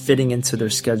therapist, fitting into their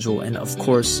schedule, and of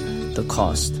course, the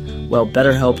cost. Well,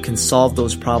 BetterHelp can solve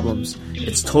those problems.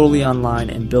 It's totally online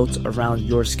and built around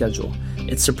your schedule.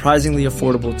 It's surprisingly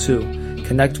affordable too.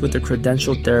 Connect with a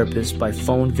credentialed therapist by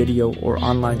phone, video, or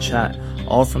online chat,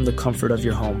 all from the comfort of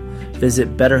your home.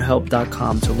 Visit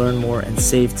BetterHelp.com to learn more and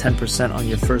save 10% on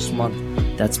your first month.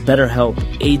 That's BetterHelp,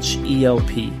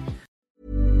 H-E-L-P.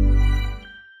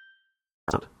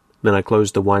 Then I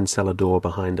closed the wine cellar door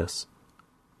behind us.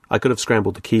 I could have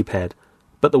scrambled the keypad,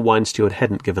 but the wine steward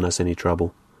hadn't given us any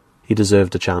trouble. He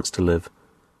deserved a chance to live.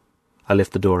 I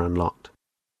left the door unlocked.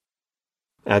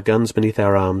 Our guns beneath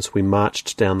our arms, we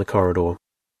marched down the corridor,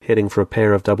 heading for a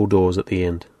pair of double doors at the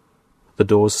end. The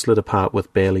doors slid apart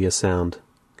with barely a sound.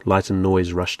 Light and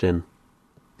noise rushed in.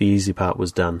 The easy part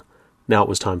was done. Now it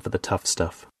was time for the tough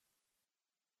stuff.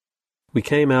 We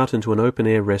came out into an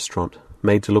open-air restaurant,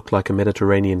 made to look like a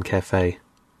Mediterranean cafe.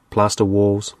 Plaster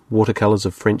walls, watercolours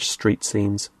of French street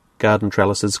scenes, garden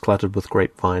trellises cluttered with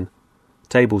grapevine,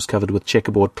 tables covered with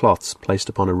checkerboard cloths placed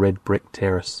upon a red brick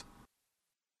terrace.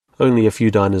 Only a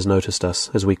few diners noticed us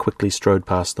as we quickly strode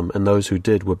past them, and those who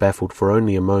did were baffled for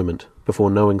only a moment before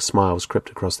knowing smiles crept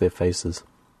across their faces.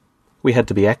 We had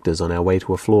to be actors on our way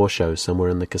to a floor show somewhere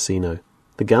in the casino.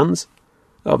 The guns?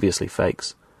 Obviously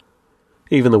fakes.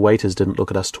 Even the waiters didn't look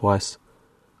at us twice.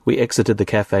 We exited the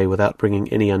cafe without bringing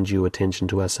any undue attention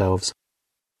to ourselves.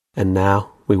 And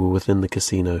now we were within the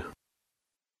casino.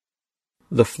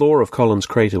 The floor of Collins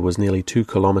Crater was nearly 2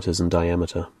 kilometres in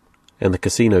diameter, and the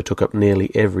casino took up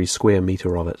nearly every square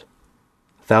metre of it.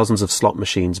 Thousands of slot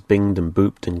machines binged and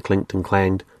booped and clinked and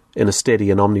clanged in a steady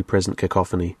and omnipresent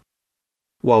cacophony,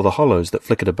 while the hollows that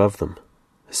flickered above them,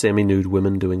 semi-nude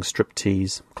women doing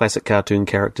strip-tease, classic cartoon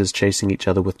characters chasing each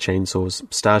other with chainsaws,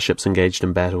 starships engaged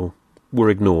in battle, were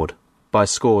ignored by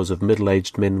scores of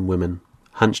middle-aged men and women,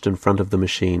 hunched in front of the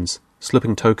machines,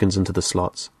 slipping tokens into the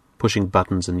slots, pushing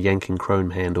buttons and yanking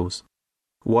chrome handles,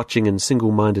 watching in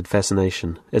single-minded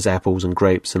fascination as apples and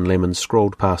grapes and lemons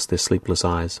scrolled past their sleepless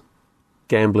eyes.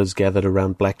 Gamblers gathered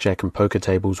around blackjack and poker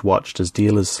tables watched as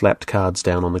dealers slapped cards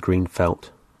down on the green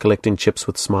felt, collecting chips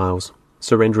with smiles,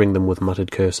 surrendering them with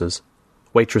muttered curses.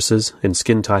 Waitresses, in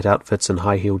skin-tight outfits and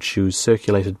high-heeled shoes,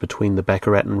 circulated between the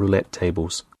baccarat and roulette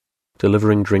tables,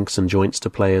 delivering drinks and joints to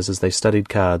players as they studied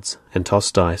cards and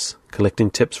tossed dice, collecting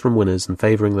tips from winners and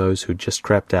favouring those who'd just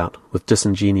crapped out with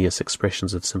disingenuous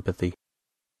expressions of sympathy.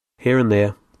 Here and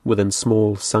there, within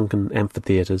small, sunken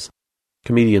amphitheatres.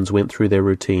 Comedians went through their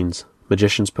routines,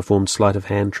 magicians performed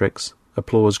sleight-of-hand tricks,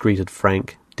 applause greeted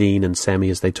Frank, Dean and Sammy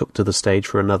as they took to the stage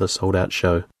for another sold-out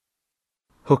show.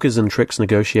 Hookers and tricks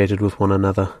negotiated with one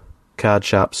another, card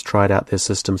sharps tried out their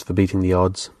systems for beating the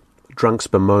odds, drunks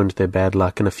bemoaned their bad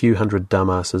luck, and a few hundred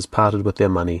dumbasses parted with their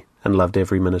money and loved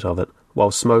every minute of it,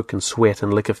 while smoke and sweat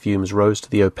and liquor fumes rose to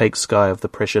the opaque sky of the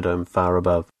pressure dome far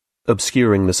above,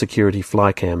 obscuring the security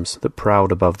flycams that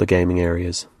prowled above the gaming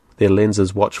areas, their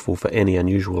lenses watchful for any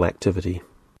unusual activity.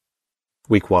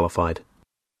 We qualified.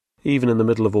 Even in the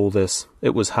middle of all this,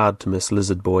 it was hard to miss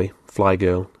Lizard Boy, Fly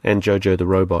Girl, and Jojo the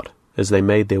robot as they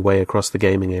made their way across the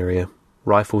gaming area,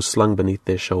 rifles slung beneath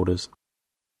their shoulders.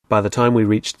 By the time we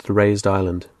reached the raised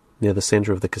island, near the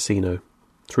centre of the casino,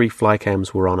 3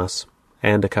 flycams were on us,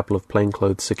 and a couple of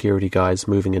plainclothes security guys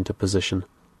moving into position.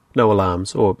 No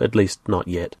alarms, or at least not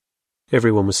yet.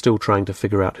 Everyone was still trying to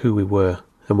figure out who we were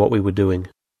and what we were doing.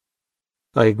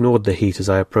 I ignored the heat as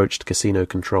I approached casino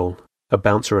control. A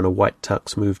bouncer in a white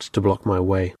tux moved to block my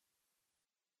way.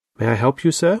 "May I help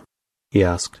you, sir?" he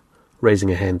asked,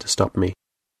 raising a hand to stop me.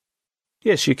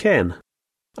 "Yes, you can,"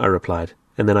 I replied,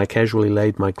 and then I casually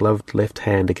laid my gloved left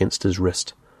hand against his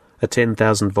wrist. A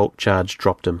 10,000-volt charge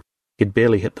dropped him. He'd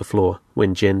barely hit the floor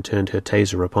when Jen turned her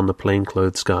taser upon the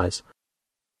plainclothes guys.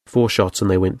 4 shots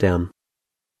and they went down.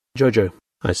 "Jojo,"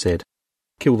 I said,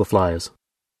 "kill the flyers."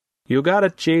 "You got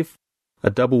it, Chief." A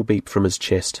double beep from his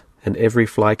chest, and every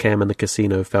flycam in the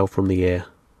casino fell from the air.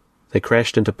 They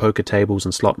crashed into poker tables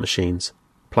and slot machines,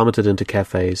 plummeted into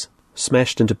cafes,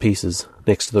 smashed into pieces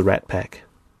next to the Rat Pack.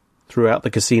 Throughout the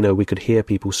casino we could hear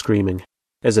people screaming.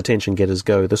 As attention getters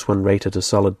go, this one rated a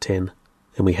solid 10,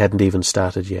 and we hadn't even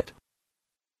started yet.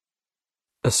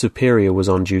 A superior was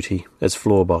on duty as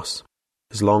floor boss.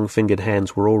 His long-fingered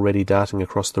hands were already darting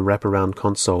across the wraparound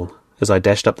console as I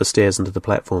dashed up the stairs into the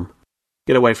platform.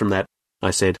 "Get away from that,"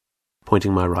 I said,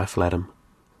 pointing my rifle at him.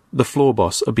 The floor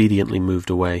boss obediently moved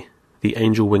away, the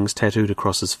angel wings tattooed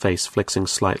across his face flexing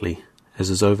slightly as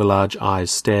his overlarge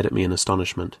eyes stared at me in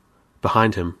astonishment.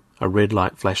 Behind him, a red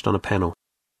light flashed on a panel.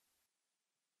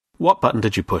 "What button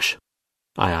did you push?"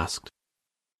 I asked.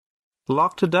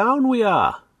 "Locked down we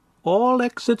are. All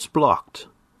exits blocked.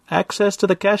 Access to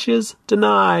the caches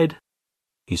denied."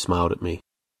 He smiled at me.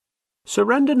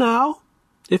 "Surrender now,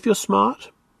 if you're smart.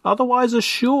 Otherwise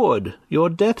assured your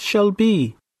death shall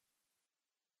be."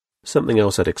 Something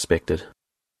else I'd expected.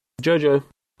 "Jojo,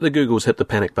 the Googles hit the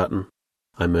panic button,"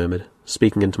 I murmured,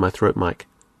 speaking into my throat mic.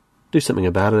 "Do something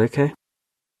about it, okay?"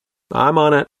 "I'm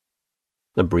on it."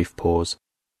 A brief pause.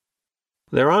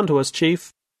 "They're on to us,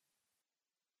 Chief."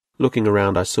 Looking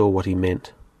around, I saw what he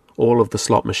meant. All of the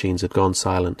slot machines had gone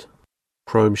silent.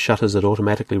 Chrome shutters had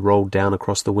automatically rolled down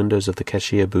across the windows of the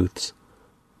cashier booths.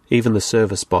 Even the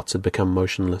service bots had become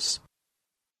motionless.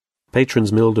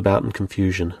 Patrons milled about in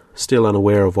confusion, still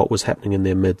unaware of what was happening in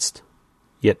their midst.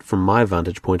 Yet from my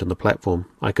vantage point on the platform,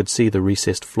 I could see the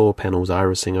recessed floor panels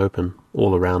irising open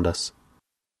all around us.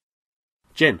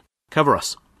 "Jen, cover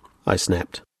us," I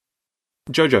snapped.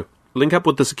 "Jojo, link up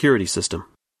with the security system."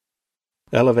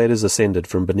 Elevators ascended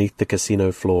from beneath the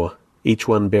casino floor, each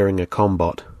one bearing a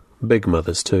combot, big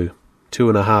mothers too,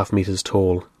 2.5 meters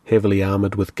tall, heavily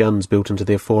armoured with guns built into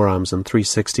their forearms and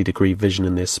 360-degree vision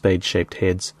in their spade-shaped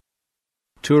heads.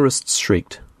 Tourists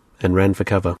shrieked and ran for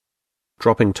cover,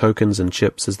 dropping tokens and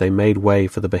chips as they made way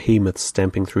for the behemoths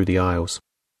stamping through the aisles.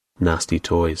 Nasty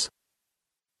toys.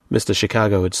 Mr.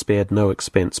 Chicago had spared no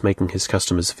expense making his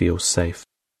customers feel safe.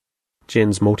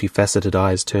 Jen's multifaceted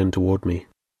eyes turned toward me.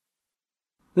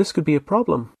 "This could be a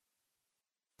problem."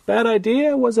 "Bad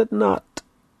idea, was it not?"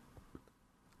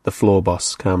 The floor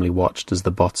boss calmly watched as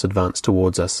the bots advanced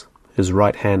towards us, his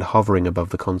right hand hovering above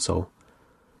the console.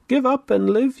 "Give up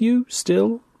and live you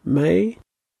still may."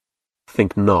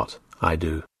 "Think not, I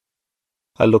do."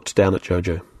 I looked down at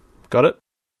Jojo. "Got it?"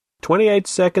 28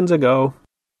 seconds ago."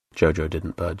 Jojo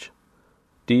didn't budge.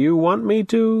 "Do you want me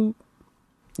to?"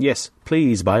 "Yes,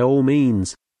 please, by all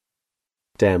means."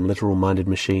 Damn literal-minded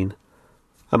machine.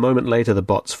 A moment later the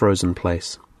bots froze in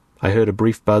place. I heard a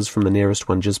brief buzz from the nearest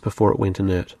one just before it went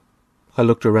inert. I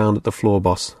looked around at the floor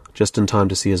boss, just in time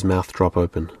to see his mouth drop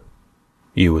open.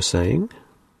 "You were saying?"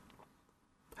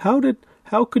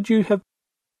 How could you have—"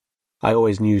 I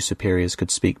always knew superiors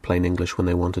could speak plain English when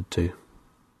they wanted to.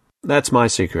 "That's my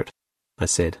secret," I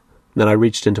said. Then I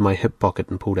reached into my hip pocket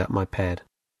and pulled out my pad.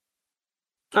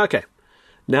 "Okay,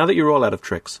 now that you're all out of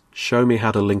tricks, show me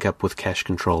how to link up with cache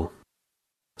control."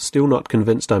 Still not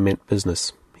convinced I meant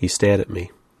business, he stared at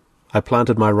me. I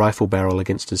planted my rifle barrel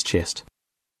against his chest.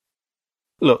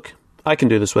 "Look, I can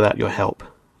do this without your help.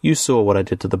 You saw what I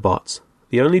did to the bots.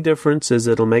 The only difference is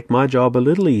it'll make my job a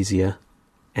little easier,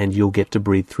 and you'll get to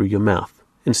breathe through your mouth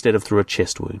instead of through a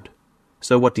chest wound.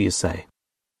 So what do you say?"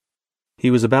 He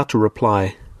was about to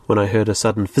reply when I heard a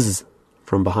sudden fizz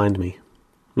from behind me.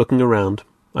 Looking around,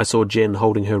 I saw Jen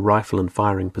holding her rifle in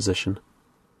firing position.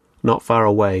 Not far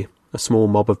away, a small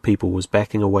mob of people was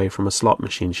backing away from a slot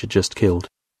machine she'd just killed.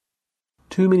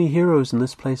 "Too many heroes in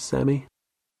this place, Sammy,"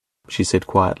 she said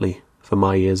quietly, for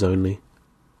my ears only.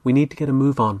 "We need to get a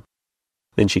move on."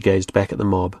 Then she gazed back at the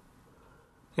mob.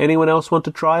 "Anyone else want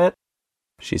to try it?"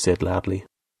 she said loudly.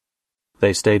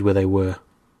 They stayed where they were.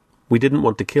 We didn't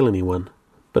want to kill anyone,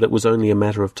 but it was only a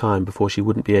matter of time before she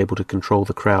wouldn't be able to control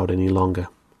the crowd any longer.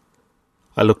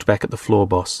 I looked back at the floor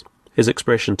boss. His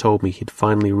expression told me he'd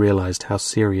finally realized how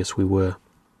serious we were.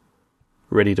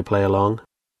 "Ready to play along?"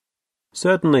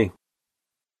 "Certainly."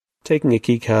 Taking a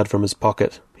keycard from his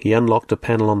pocket, he unlocked a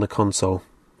panel on the console,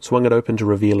 swung it open to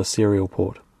reveal a serial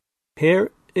port.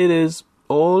 "Here it is.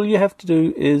 All you have to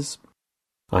do is—"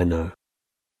 "I know."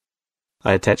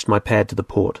 I attached my pad to the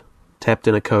port, tapped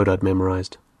in a code I'd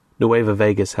memorized. Nueva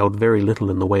Vegas held very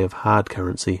little in the way of hard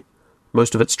currency.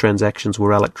 Most of its transactions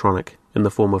were electronic, in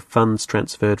the form of funds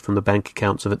transferred from the bank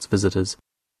accounts of its visitors,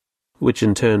 which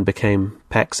in turn became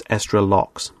Pax Astra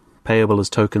locks, payable as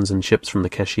tokens and chips from the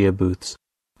cashier booths.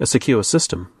 A secure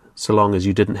system, so long as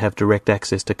you didn't have direct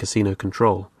access to casino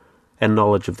control, and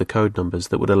knowledge of the code numbers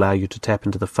that would allow you to tap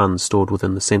into the funds stored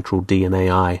within the central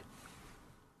DNAI.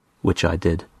 Which I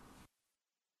did.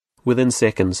 Within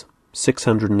seconds,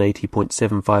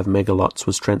 680.75 megalots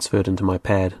was transferred into my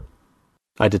pad.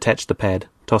 I detached the pad,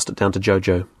 tossed it down to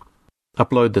Jojo.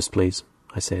 "Upload this, please,"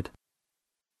 I said.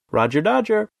 "Roger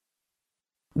Dodger."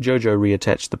 Jojo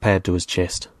reattached the pad to his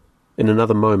chest. In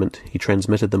another moment, he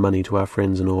transmitted the money to our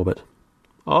friends in orbit.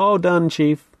 "All done,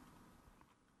 Chief."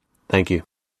 "Thank you."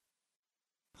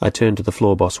 I turned to the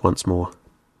floor boss once more.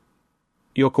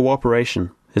 "Your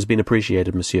cooperation has been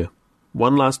appreciated, monsieur.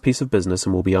 One last piece of business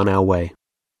and we'll be on our way."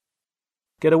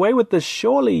 "Get away with this,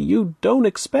 surely. You don't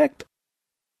expect—"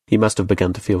 He must have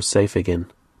begun to feel safe again,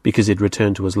 because he'd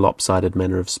returned to his lopsided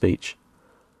manner of speech.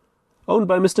 "Owned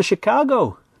by Mr.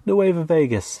 Chicago, Nueva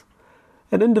Vegas.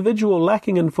 An individual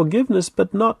lacking in forgiveness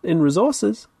but not in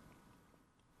resources."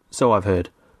 "So I've heard,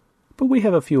 but we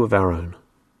have a few of our own."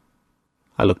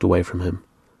 I looked away from him.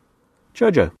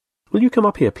 "Jojo, will you come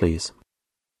up here, please?"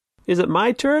 "Is it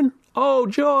my turn? Oh,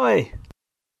 joy!"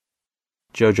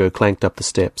 Jojo clanked up the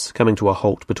steps, coming to a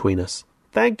halt between us.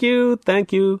 Thank you,"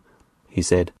 he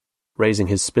said, raising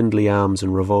his spindly arms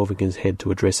and revolving his head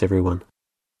to address everyone.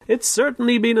 "It's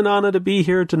certainly been an honor to be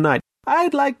here tonight.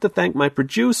 I'd like to thank my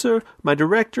producer, my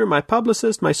director, my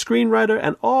publicist, my screenwriter,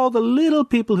 and all the little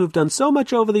people who've done so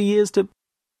much over the years to—"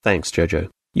 "Thanks, Jojo.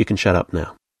 You can shut up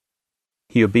now."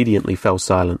 He obediently fell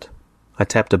silent. I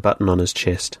tapped a button on his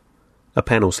chest. A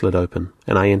panel slid open,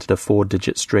 and I entered a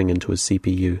 4-digit string into his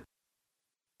CPU.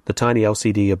 The tiny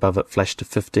LCD above it flashed to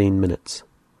 15 minutes,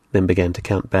 then began to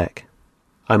count back.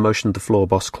 I motioned the floor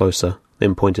boss closer,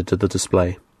 then pointed to the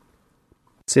display.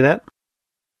 "See that?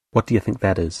 What do you think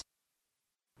that is?"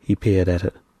 He peered at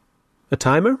it. "A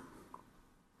timer?"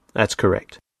 "That's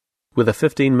correct, with a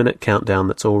 15-minute countdown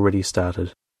that's already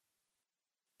started."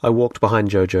 I walked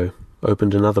behind Jojo,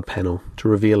 opened another panel to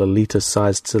reveal a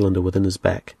liter-sized cylinder within his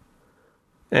back.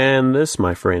 "And this,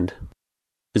 my friend,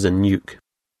 is a nuke."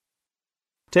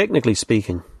 Technically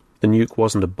speaking, the nuke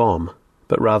wasn't a bomb,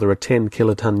 but rather a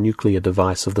 10-kiloton nuclear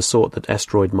device of the sort that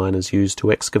asteroid miners use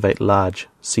to excavate large,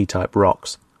 C-type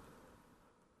rocks.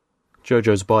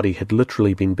 Jojo's body had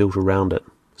literally been built around it,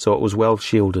 so it was well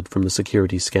shielded from the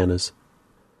security scanners.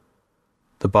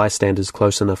 The bystanders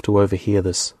close enough to overhear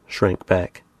this shrank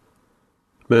back.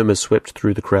 Murmurs swept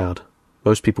through the crowd.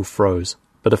 Most people froze,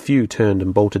 but a few turned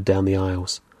and bolted down the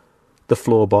aisles. The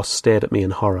floor boss stared at me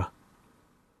in horror.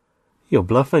 "You're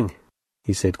bluffing,"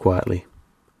 he said quietly.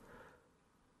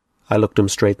 I looked him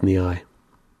straight in the eye.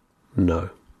 "No,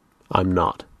 I'm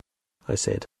not," I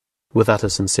said, with utter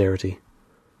sincerity.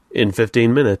 "In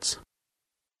 15 minutes.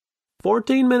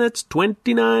 14 minutes,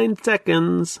 29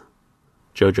 seconds,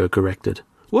 Jojo corrected.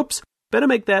 "Whoops, better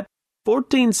make that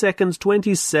 14 seconds,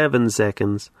 27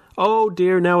 seconds. Oh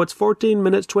dear, now it's 14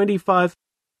 minutes, 25...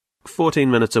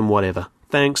 14 minutes and whatever.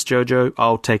 Thanks, Jojo,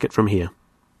 I'll take it from here."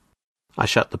 I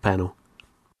shut the panel.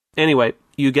 "Anyway,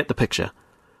 you get the picture.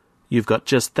 You've got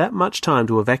just that much time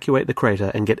to evacuate the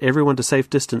crater and get everyone to safe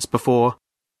distance before...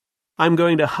 I'm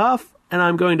going to huff, and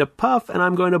I'm going to puff, and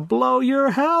I'm going to blow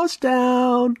your house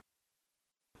down."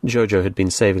 Jojo had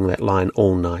been saving that line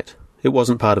all night. It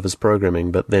wasn't part of his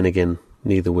programming, but then again,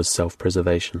 neither was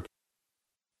self-preservation.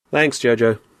 "Thanks,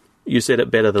 Jojo. You said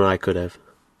it better than I could have."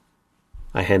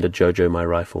 I handed Jojo my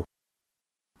rifle.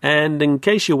 And in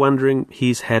case you're wondering,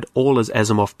 he's had all his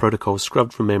Asimov protocols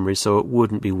scrubbed from memory, so it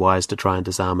wouldn't be wise to try and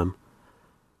disarm him.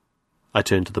 I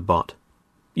turned to the bot.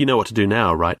 You know what to do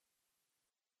now, right?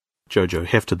 Jojo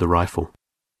hefted the rifle.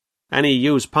 Any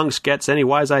yous punks gets any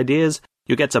wise ideas?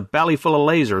 You gets a belly full of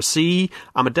laser, see?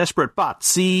 I'm a desperate bot,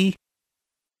 see?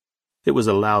 It was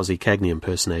a lousy Cagney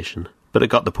impersonation, but it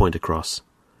got the point across.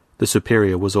 The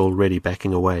superior was already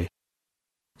backing away.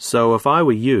 So if I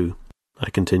were you, I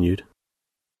continued.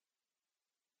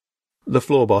 The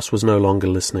floor boss was no longer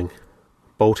listening.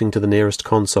 Bolting to the nearest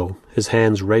console, his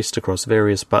hands raced across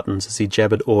various buttons as he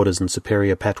jabbered orders in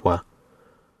superior patois.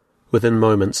 Within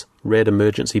moments, red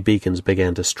emergency beacons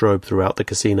began to strobe throughout the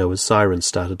casino as sirens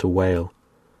started to wail.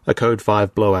 A Code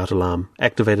 5 blowout alarm,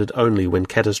 activated only when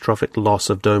catastrophic loss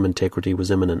of dome integrity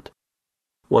was imminent.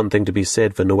 One thing to be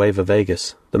said for Nueva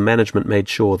Vegas, the management made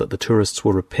sure that the tourists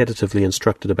were repetitively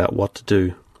instructed about what to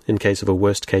do, in case of a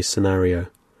worst-case scenario.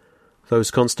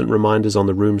 Those constant reminders on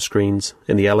the room screens,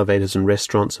 in the elevators and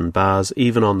restaurants and bars,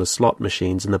 even on the slot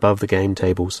machines and above the game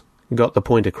tables, got the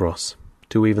point across,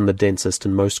 to even the densest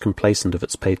and most complacent of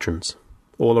its patrons.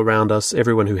 All around us,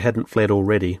 everyone who hadn't fled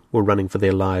already were running for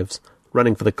their lives,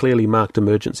 running for the clearly marked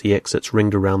emergency exits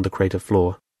ringed around the crater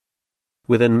floor.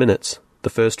 Within minutes, the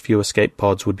first few escape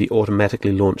pods would be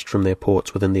automatically launched from their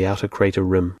ports within the outer crater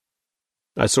rim.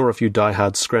 I saw a few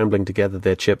diehards scrambling to gather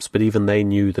their chips, but even they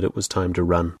knew that it was time to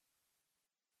run.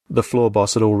 The floor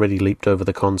boss had already leaped over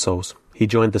the consoles. He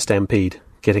joined the stampede,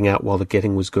 getting out while the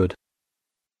getting was good.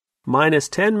 "Minus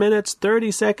 10 minutes,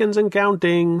 30 seconds and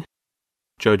counting."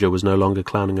 Jojo was no longer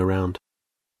clowning around.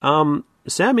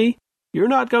 Sammy, you're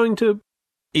not going to...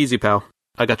 Easy, pal.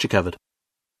 I got you covered.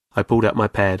 I pulled out my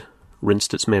pad,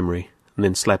 rinsed its memory, and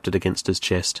then slapped it against his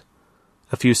chest.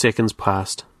 A few seconds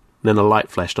passed, then a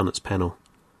light flashed on its panel.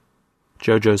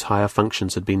 Jojo's higher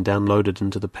functions had been downloaded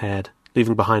into the pad,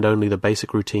 leaving behind only the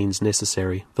basic routines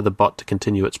necessary for the bot to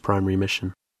continue its primary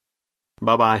mission.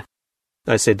 "Bye-bye,"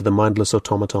 I said to the mindless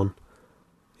automaton.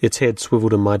 Its head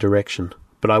swiveled in my direction,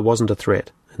 but I wasn't a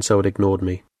threat, and so it ignored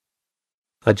me.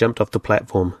 I jumped off the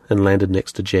platform and landed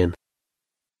next to Jen.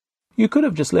 "You could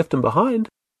have just left him behind."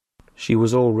 She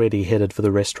was already headed for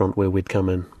the restaurant where we'd come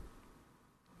in.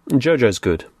 "Jojo's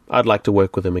good. I'd like to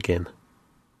work with him again."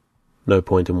 No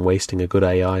point in wasting a good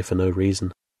AI for no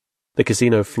reason. The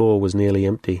casino floor was nearly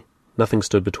empty. Nothing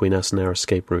stood between us and our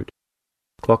escape route.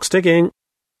 "Clock's ticking,"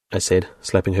 I said,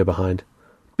 slapping her behind.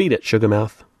 "Beat it,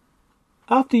 Sugarmouth."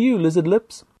 "After you, Lizard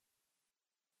Lips."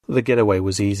 The getaway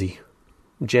was easy.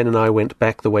 Jen and I went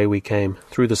back the way we came,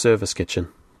 through the service kitchen.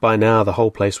 By now the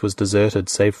whole place was deserted,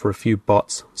 save for a few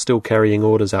bots, still carrying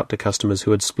orders out to customers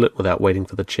who had split without waiting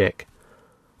for the check.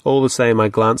 All the same, I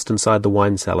glanced inside the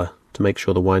wine cellar to make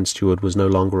sure the wine steward was no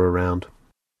longer around.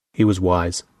 He was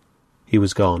wise. He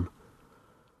was gone.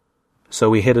 So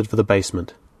we headed for the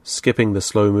basement, skipping the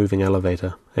slow-moving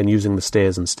elevator and using the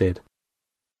stairs instead.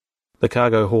 The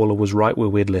cargo hauler was right where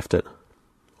we'd left it.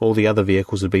 All the other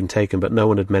vehicles had been taken, but no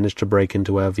one had managed to break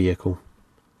into our vehicle.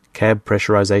 Cab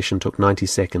pressurization took 90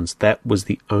 seconds. That was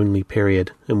the only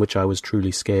period in which I was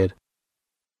truly scared.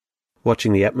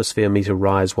 Watching the atmosphere meter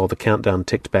rise while the countdown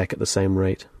ticked back at the same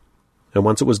rate. And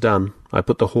once it was done, I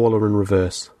put the hauler in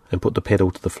reverse and put the pedal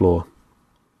to the floor.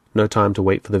 No time to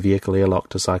wait for the vehicle airlock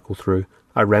to cycle through.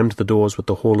 I rammed the doors with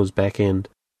the hauler's back end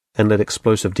and let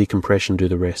explosive decompression do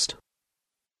the rest.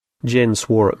 Jen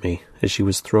swore at me as she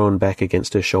was thrown back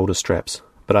against her shoulder straps,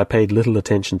 but I paid little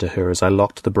attention to her as I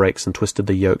locked the brakes and twisted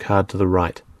the yoke hard to the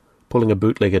right, pulling a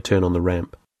bootlegger turn on the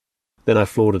ramp. Then I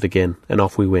floored it again, and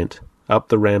off we went, up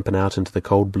the ramp and out into the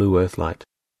cold blue earthlight.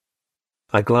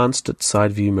 I glanced at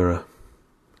side view mirror,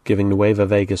 giving Nueva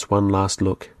Vegas one last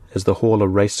look as the hauler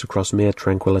raced across Mare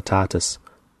Tranquillitatis,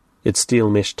 its steel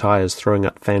mesh tires throwing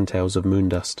up fantails of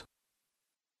moondust.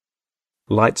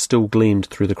 Light still gleamed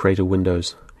through the crater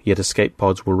windows, yet escape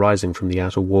pods were rising from the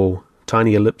outer wall,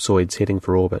 tiny ellipsoids heading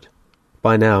for orbit.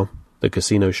 By now, the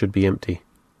casino should be empty.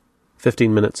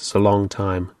 15 minutes is a long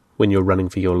time when you're running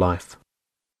for your life.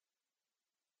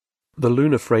 The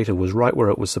lunar freighter was right where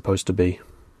it was supposed to be,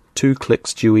 2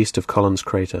 clicks due east of Collins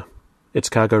Crater. Its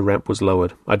cargo ramp was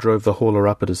lowered. I drove the hauler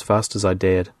up it as fast as I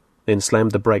dared, then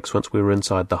slammed the brakes once we were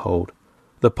inside the hold.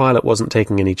 The pilot wasn't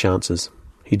taking any chances.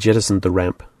 He jettisoned the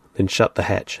ramp, then shut the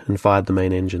hatch and fired the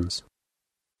main engines.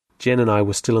 Jen and I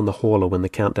were still in the hauler when the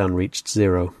countdown reached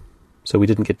 0, so we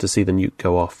didn't get to see the nuke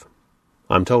go off.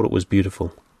 I'm told it was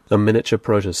beautiful. A miniature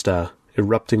protostar,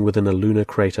 erupting within a lunar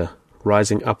crater,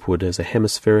 rising upward as a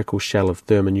hemispherical shell of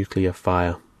thermonuclear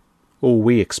fire. All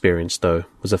we experienced, though,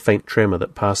 was a faint tremor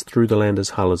that passed through the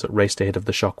lander's hull as it raced ahead of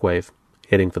the shockwave,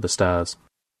 heading for the stars.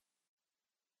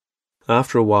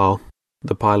 After a while,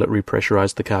 the pilot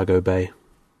repressurized the cargo bay.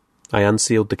 I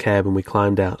unsealed the cab and we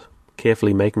climbed out,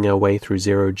 carefully making our way through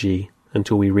 0G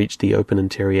until we reached the open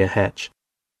interior hatch.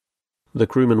 The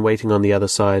crewman waiting on the other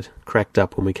side cracked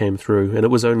up when we came through, and it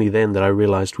was only then that I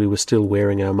realized we were still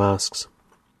wearing our masks.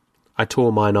 I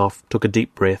tore mine off, took a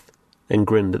deep breath, and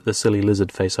grinned at the silly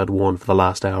lizard face I'd worn for the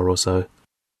last hour or so.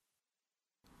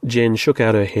 Jen shook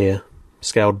out her hair,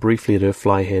 scowled briefly at her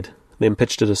fly head, then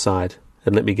pitched it aside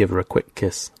and let me give her a quick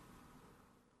kiss.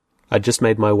 I'd just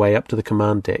made my way up to the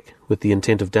command deck with the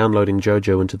intent of downloading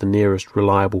Jojo into the nearest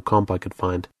reliable comp I could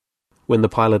find, when the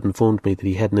pilot informed me that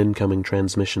he had an incoming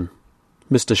transmission.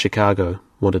 Mr. Chicago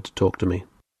wanted to talk to me.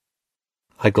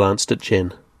 I glanced at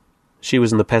Jen. She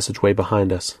was in the passageway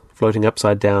behind us, floating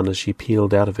upside down as she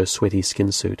peeled out of her sweaty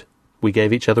skin suit. We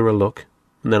gave each other a look,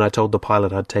 and then I told the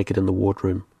pilot I'd take it in the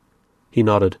wardroom. He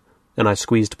nodded, and I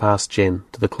squeezed past Jen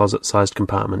to the closet-sized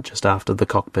compartment just after the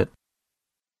cockpit.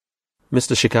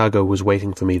 Mr. Chicago was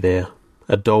waiting for me there,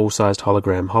 a doll-sized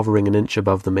hologram hovering an inch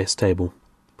above the mess table.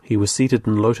 He was seated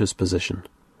in lotus position,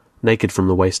 naked from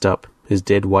the waist up, his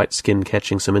dead white skin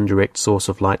catching some indirect source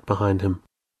of light behind him.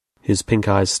 His pink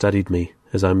eyes studied me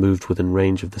as I moved within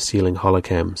range of the ceiling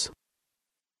holocams.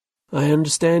 "I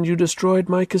understand you destroyed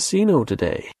my casino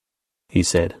today," he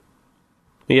said.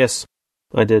 "Yes,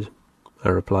 I did," I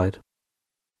replied.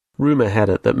 Rumor had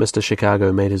it that Mr.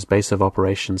 Chicago made his base of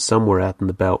operations somewhere out in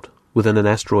the belt, within an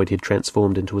asteroid he'd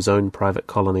transformed into his own private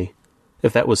colony.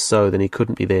 If that was so, then he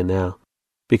couldn't be there now,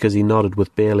 because he nodded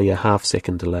with barely a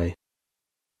half-second delay.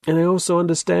 "And I also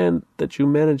understand that you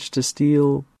managed to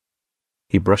steal—"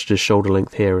 He brushed his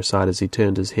shoulder-length hair aside as he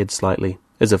turned his head slightly,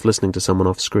 as if listening to someone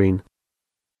off-screen.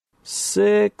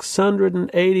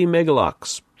 680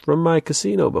 megalox from my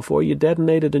casino before you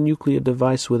detonated a nuclear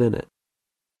device within it.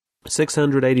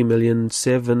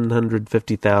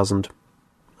 680,750,000.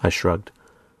 I shrugged.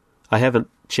 I haven't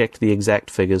checked the exact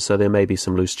figures, so there may be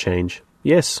some loose change.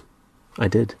 Yes, I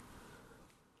did.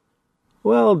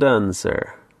 Well done,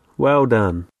 sir. Well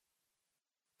done.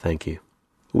 Thank you.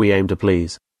 We aim to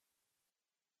please.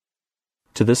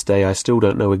 To this day, I still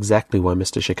don't know exactly why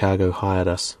Mr. Chicago hired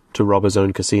us, to rob his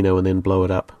own casino and then blow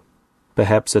it up.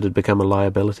 Perhaps it had become a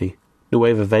liability.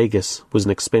 Nueva Vegas was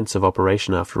an expensive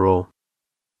operation after all.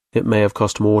 It may have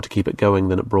cost more to keep it going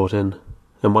than it brought in,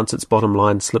 and once its bottom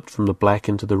line slipped from the black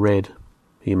into the red,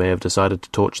 he may have decided to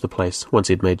torch the place once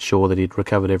he'd made sure that he'd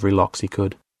recovered every lox he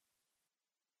could.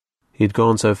 He'd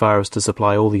gone so far as to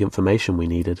supply all the information we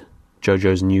needed.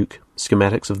 Jojo's nuke,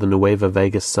 schematics of the Nueva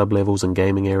Vegas sublevels and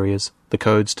gaming areas, the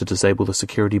codes to disable the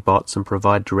security bots and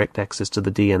provide direct access to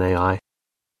the DNAI,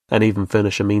 and even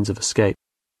furnish a means of escape.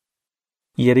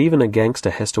 Yet even a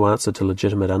gangster has to answer to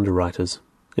legitimate underwriters,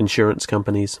 insurance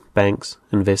companies, banks,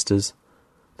 investors,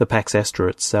 the Pax Astra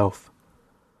itself.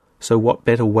 So what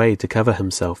better way to cover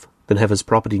himself than have his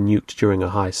property nuked during a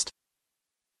heist?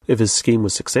 If his scheme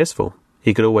was successful,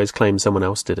 he could always claim someone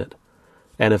else did it.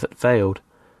 And if it failed,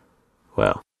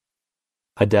 well,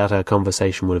 I doubt our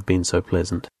conversation would have been so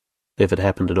pleasant, if it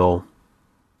happened at all.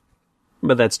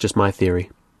 But that's just my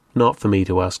theory, not for me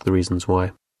to ask the reasons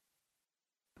why.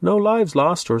 No lives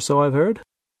lost, or so I've heard.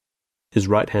 His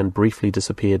right hand briefly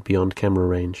disappeared beyond camera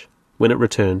range. When it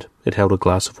returned, it held a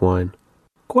glass of wine.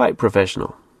 Quite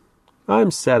professional.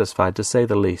 I'm satisfied, to say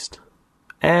the least.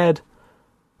 Add,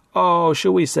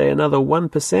 shall we say another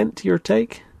 1% to your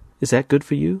take? Is that good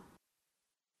for you?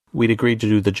 We'd agreed to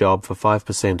do the job for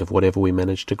 5% of whatever we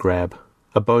managed to grab.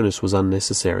 A bonus was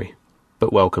unnecessary,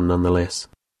 but welcome nonetheless.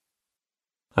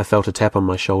 I felt a tap on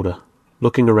my shoulder.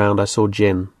 Looking around, I saw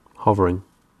Jen, hovering.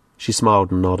 She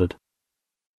smiled and nodded.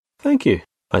 Thank you,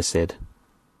 I said.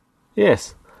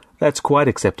 Yes, that's quite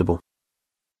acceptable.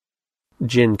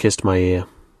 Jen kissed my ear.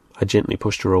 I gently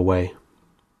pushed her away.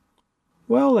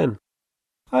 Well then,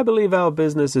 I believe our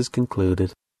business is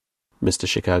concluded, Mr.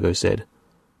 Chicago said.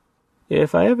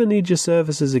 If I ever need your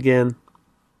services again,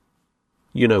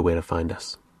 you know where to find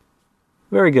us.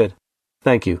 Very good.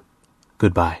 Thank you.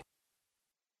 Goodbye.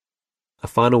 A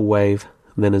final wave,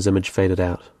 and then his image faded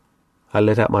out. I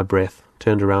let out my breath,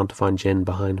 turned around to find Jen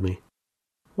behind me.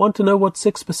 Want to know what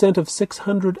 6% of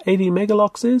 680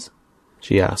 megalox is?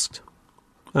 She asked.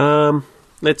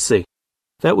 Let's see.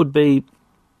 That would be...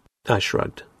 I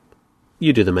shrugged.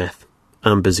 You do the math.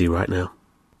 I'm busy right now.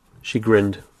 She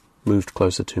grinned, moved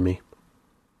closer to me.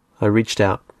 I reached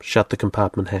out, shut the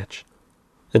compartment hatch.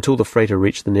 Until the freighter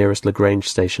reached the nearest Lagrange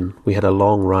station, we had a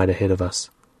long ride ahead of us.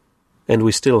 And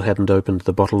we still hadn't opened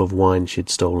the bottle of wine she'd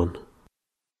stolen.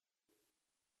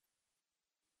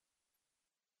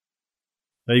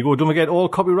 There you go, don't forget all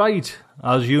copyright.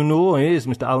 As you know, is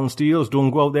Mr. Alan Steele's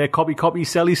Don't Go Out There, copy,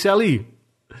 selly.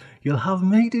 you'll have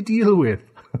me to deal with.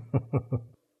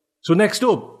 So next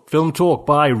up, Film Talk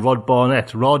by Rod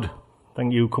Barnett. Rod,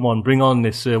 thank you. Come on, bring on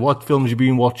this. What films you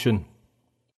been watching?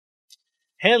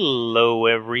 Hello,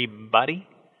 everybody.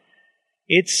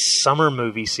 It's summer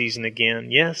movie season again.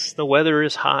 Yes, the weather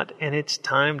is hot, and it's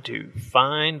time to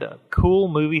find a cool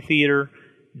movie theater,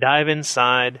 dive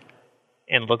inside,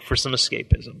 and look for some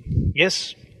escapism.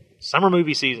 Yes, summer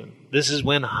movie season. This is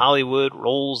when Hollywood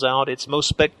rolls out its most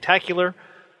spectacular,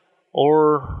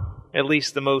 or at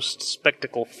least the most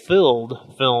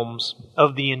spectacle-filled films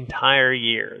of the entire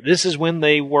year. This is when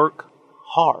they work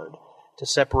hard to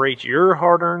separate your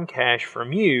hard-earned cash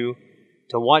from you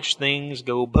to watch things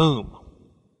go boom.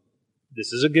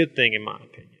 This is a good thing, in my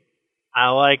opinion. I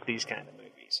like these kind of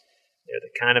movies. They're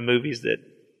the kind of movies that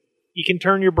you can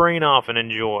turn your brain off and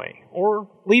enjoy, or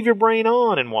leave your brain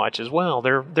on and watch as well.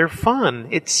 They're fun.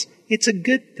 It's a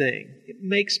good thing. It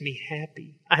makes me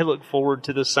happy. I look forward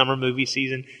to the summer movie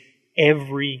season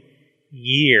every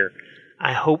year.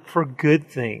 I hope for good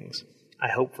things. I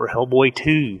hope for Hellboy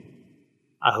 2.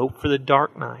 I hope for The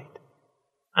Dark Knight.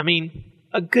 I mean,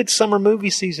 a good summer movie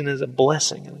season is a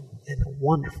blessing and a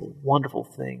wonderful, wonderful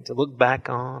thing to look back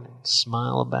on and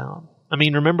smile about. I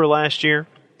mean, remember last year?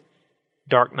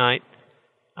 Dark Knight,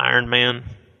 Iron Man.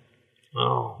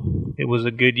 Oh, it was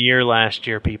a good year last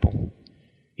year, people.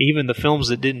 Even the films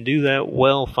that didn't do that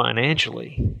well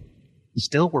financially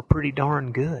still were pretty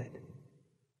darn good.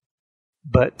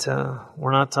 But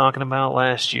we're not talking about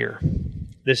last year.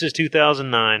 This is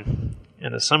 2009,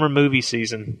 and the summer movie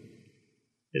season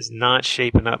is not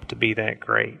shaping up to be that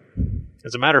great.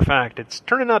 As a matter of fact, it's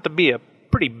turning out to be a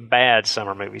pretty bad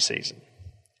summer movie season.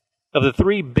 Of the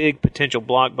 3 big potential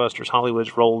blockbusters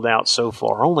Hollywood's rolled out so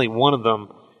far, only one of them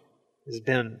has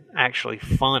been actually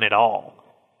fun at all.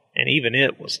 And even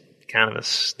it was kind of a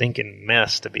stinking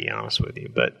mess, to be honest with you.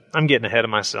 But I'm getting ahead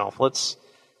of myself.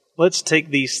 Let's take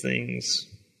these things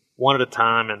one at a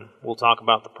time, and we'll talk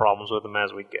about the problems with them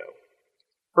as we go.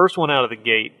 First one out of the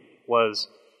gate was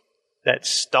that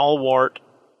stalwart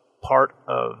part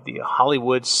of the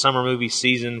Hollywood summer movie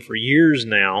season for years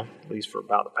now, at least for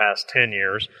about the past 10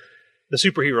 years, the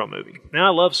superhero movie. Now,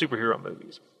 I love superhero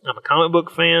movies. I'm a comic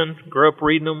book fan, grew up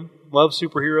reading them, love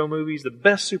superhero movies. The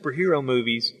best superhero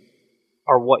movies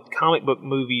are what comic book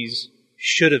movies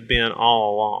should have been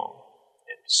all along,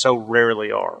 and so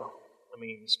rarely are. I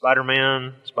mean,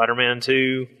 Spider-Man, Spider-Man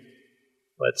 2,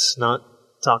 let's not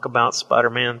talk about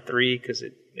Spider-Man 3 because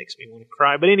it makes me want to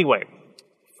cry. But anyway,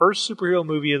 first superhero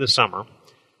movie of the summer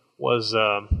was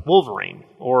Wolverine,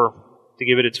 or to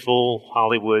give it its full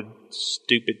Hollywood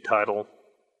stupid title,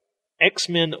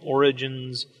 X-Men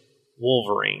Origins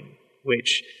Wolverine,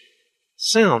 which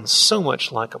sounds so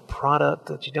much like a product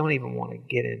that you don't even want to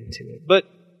get into it. But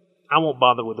I won't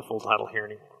bother with the full title here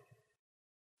anymore.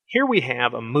 Here we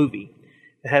have a movie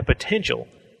that had potential,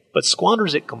 but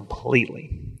squanders it completely.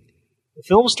 The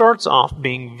film starts off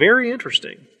being very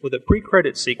interesting, with a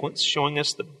pre-credit sequence showing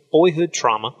us the boyhood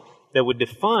trauma that would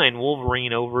define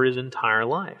Wolverine over his entire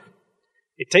life.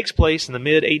 It takes place in the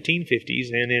mid-1850s,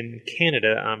 and in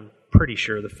Canada, I'm pretty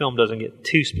sure the film doesn't get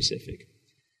too specific.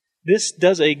 This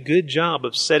does a good job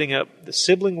of setting up the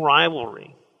sibling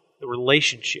rivalry, the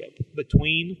relationship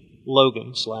between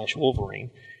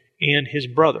Logan/Wolverine and his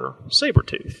brother,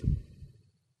 Sabretooth.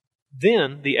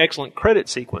 Then, the excellent credit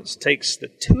sequence takes the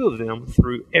two of them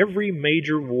through every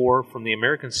major war from the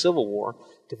American Civil War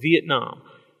to Vietnam,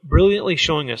 brilliantly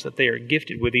showing us that they are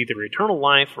gifted with either eternal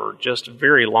life or just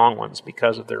very long ones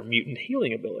because of their mutant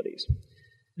healing abilities.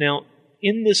 Now,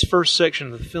 in this first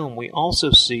section of the film, we also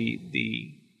see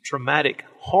the traumatic,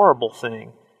 horrible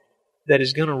thing that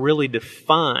is going to really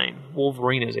define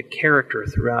Wolverine as a character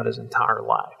throughout his entire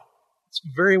life. It's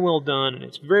very well done, and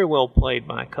it's very well played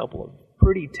by a couple of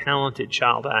pretty talented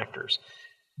child actors.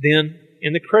 Then,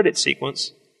 in the credit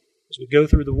sequence, as we go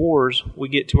through the wars, we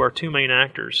get to our two main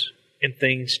actors, and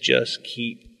things just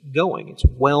keep going. It's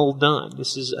well done.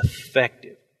 This is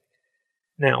effective.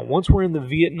 Now, once we're in the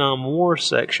Vietnam War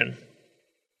section,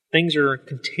 things are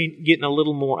getting a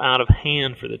little more out of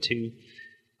hand for the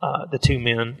two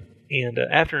men. And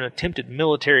after an attempted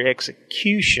military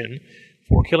execution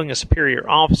for killing a superior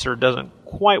officer doesn't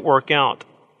quite work out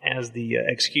as the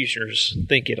executioners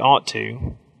think it ought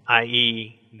to,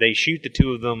 i.e., they shoot the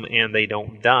two of them and they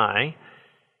don't die,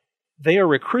 they are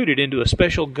recruited into a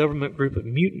special government group of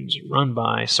mutants run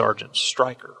by Sergeant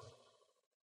Stryker.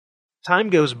 Time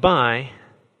goes by,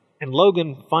 and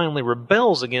Logan finally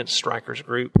rebels against Stryker's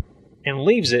group and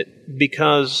leaves it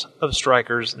because of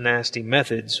Stryker's nasty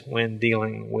methods when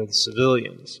dealing with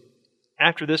civilians.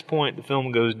 After this point, the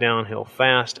film goes downhill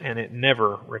fast, and it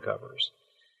never recovers.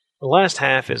 The last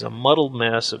half is a muddled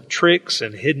mess of tricks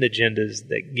and hidden agendas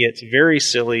that gets very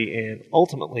silly and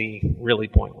ultimately really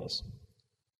pointless.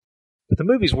 But the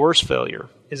movie's worst failure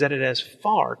is that it has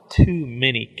far too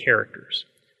many characters.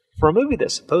 For a movie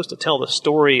that's supposed to tell the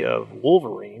story of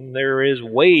Wolverine, there is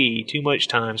way too much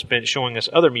time spent showing us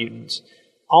other mutants,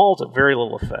 all to very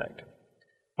little effect.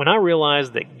 When I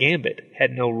realized that Gambit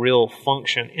had no real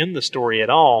function in the story at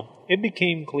all, it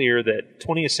became clear that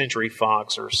 20th Century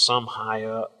Fox or some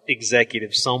high-up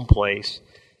executive someplace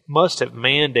must have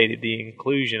mandated the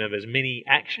inclusion of as many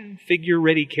action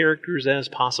figure-ready characters as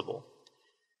possible.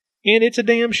 And it's a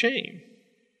damn shame.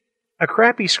 A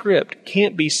crappy script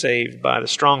can't be saved by the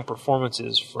strong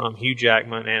performances from Hugh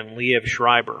Jackman and Liev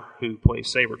Schreiber, who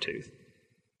plays Sabretooth.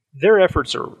 Their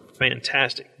efforts are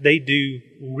fantastic. They do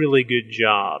really good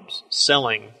jobs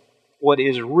selling what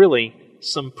is really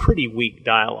some pretty weak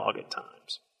dialogue at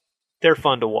times. They're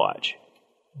fun to watch.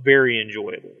 Very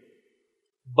enjoyable.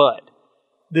 But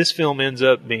this film ends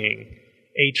up being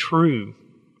a true,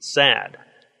 sad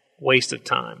waste of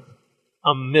time,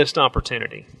 a missed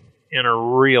opportunity, and a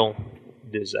real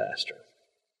disaster.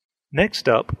 Next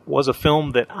up was a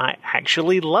film that I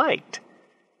actually liked.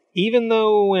 Even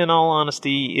though, in all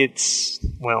honesty,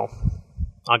 well,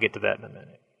 I'll get to that in a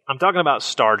minute. I'm talking about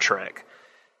Star Trek.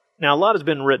 Now, a lot has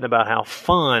been written about how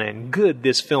fun and good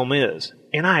this film is,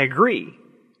 and I agree,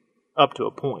 up to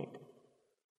a point.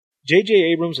 J.J.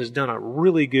 Abrams has done a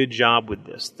really good job with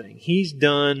this thing. He's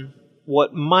done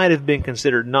what might have been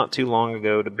considered not too long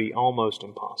ago to be almost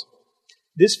impossible.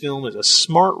 This film is a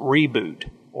smart reboot,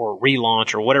 or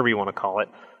relaunch, or whatever you want to call it,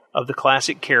 of the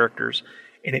classic characters,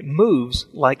 and it moves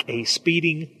like a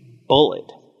speeding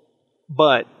bullet.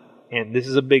 But, and this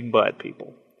is a big but,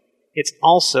 people, it's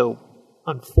also,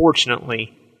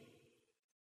 unfortunately,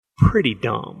 pretty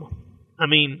dumb. I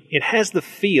mean, it has the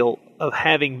feel of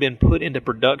having been put into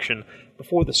production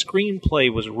before the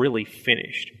screenplay was really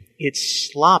finished. It's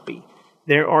sloppy.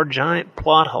 There are giant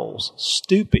plot holes,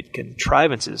 stupid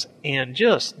contrivances, and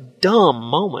just dumb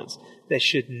moments that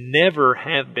should never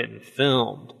have been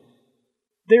filmed.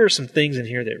 There are some things in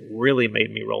here that really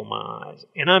made me roll my eyes,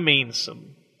 and I mean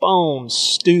some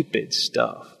bone-stupid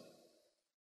stuff.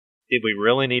 Did we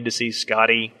really need to see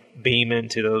Scotty beam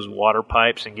into those water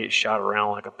pipes and get shot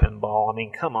around like a pinball? I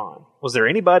mean, come on. Was there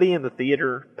anybody in the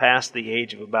theater past the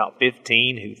age of about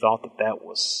 15 who thought that that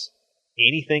was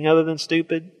anything other than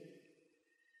stupid?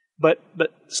 But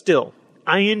still,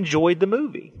 I enjoyed the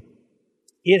movie.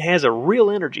 It has a real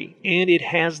energy, and it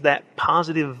has that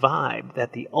positive vibe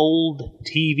that the old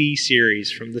TV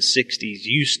series from the 60s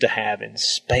used to have in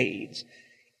spades.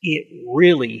 It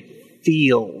really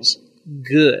feels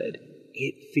good.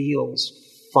 It feels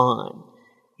fun.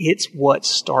 It's what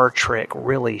Star Trek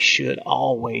really should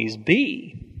always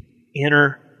be.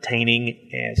 Entertaining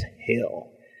as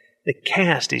hell. The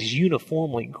cast is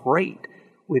uniformly great,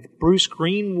 with Bruce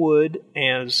Greenwood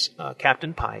as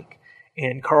Captain Pike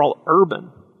and Carl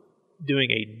Urban doing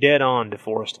a dead-on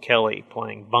DeForest Kelley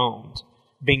playing Bones,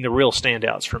 being the real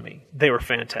standouts for me. They were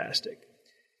fantastic.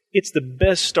 It's the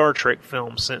best Star Trek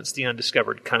film since The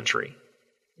Undiscovered Country,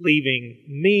 leaving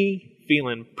me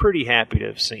feeling pretty happy to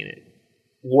have seen it,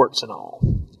 warts and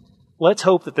all. Let's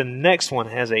hope that the next one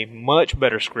has a much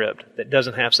better script that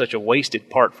doesn't have such a wasted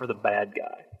part for the bad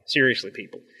guy. Seriously,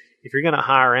 people. If you're going to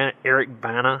hire Eric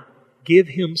Bana, give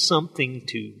him something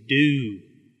to do.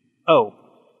 Oh,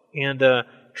 and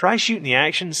try shooting the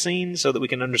action scenes so that we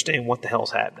can understand what the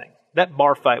hell's happening. That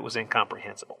bar fight was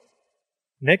incomprehensible.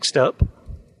 Next up,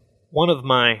 one of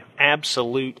my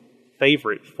absolute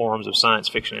favorite forms of science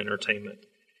fiction entertainment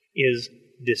is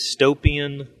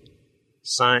dystopian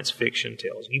science fiction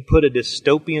tales. You put a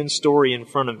dystopian story in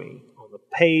front of me, on the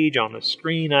page, on the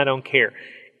screen, I don't care.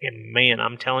 And man,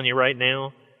 I'm telling you right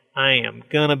now, I am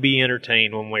going to be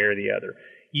entertained one way or the other.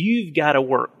 You've got to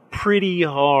work pretty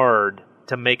hard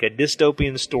to make a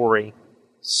dystopian story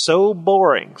so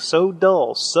boring, so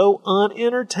dull, so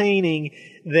unentertaining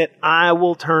that I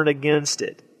will turn against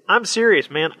it. I'm serious,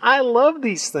 man. I love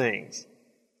these things.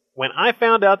 When I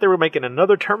found out they were making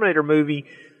another Terminator movie,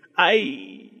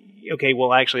 I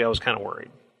was kind of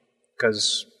worried.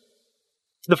 Because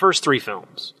the first three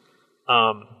films,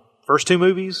 first two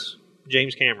movies,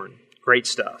 James Cameron, great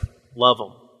stuff. Love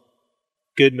them.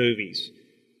 Good movies.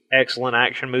 Excellent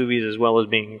action movies as well as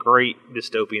being great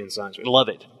dystopian science fiction. Love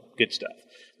it. Good stuff.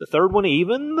 The third one,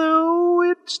 even though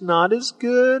it's not as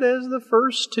good as the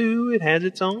first two, it has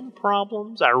its own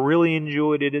problems. I really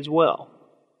enjoyed it as well.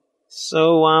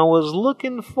 So I was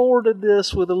looking forward to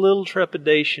this with a little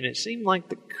trepidation. It seemed like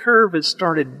the curve had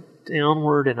started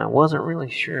downward and I wasn't really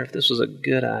sure if this was a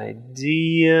good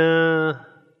idea.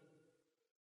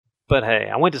 But hey,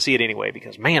 I went to see it anyway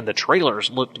because, man, the trailers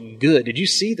looked good. Did you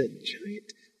see the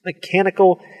giant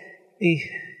mechanical...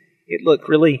 It looked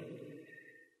really...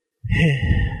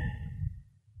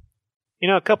 You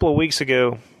know, a couple of weeks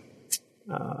ago,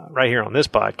 right here on this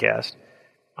podcast,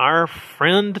 our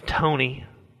friend Tony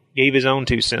gave his own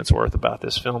 2 cents worth about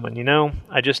this film. And, you know,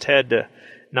 I just had to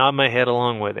nod my head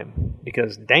along with him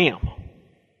because, damn,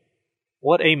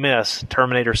 what a mess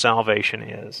Terminator Salvation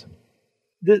is.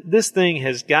 This thing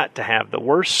has got to have the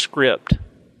worst script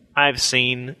I've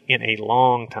seen in a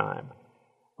long time.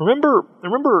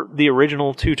 Remember the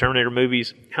original 2 Terminator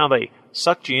movies, how they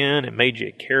sucked you in and made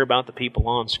you care about the people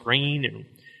on screen? And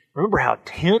remember how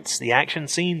tense the action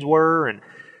scenes were? And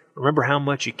remember how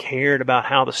much you cared about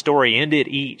how the story ended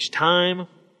each time?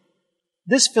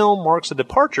 This film marks a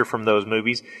departure from those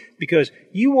movies because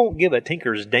you won't give a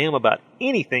tinker's damn about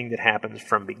anything that happens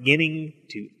from beginning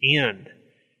to end.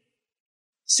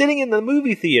 Sitting in the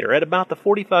movie theater at about the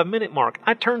 45-minute mark,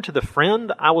 I turned to the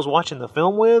friend I was watching the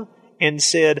film with and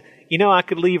said, you know, I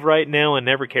could leave right now and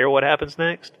never care what happens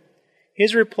next.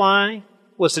 His reply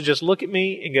was to just look at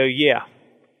me and go, yeah,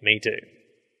 me too.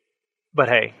 But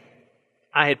hey,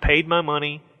 I had paid my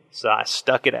money, so I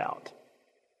stuck it out.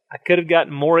 I could have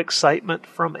gotten more excitement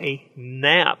from a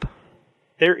nap.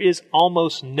 There is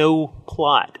almost no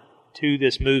plot to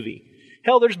this movie.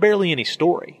 Hell, there's barely any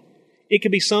story. It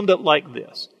could be summed up like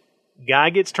this.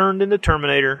 Guy gets turned into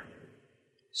Terminator,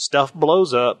 stuff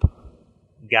blows up,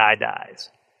 guy dies.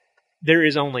 There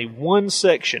is only one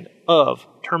section of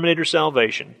Terminator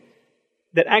Salvation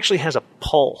that actually has a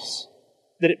pulse,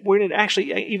 where it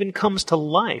actually even comes to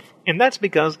life. And that's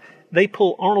because they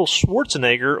pull Arnold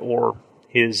Schwarzenegger, or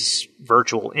his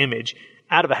virtual image,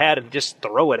 out of a hat and just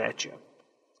throw it at you.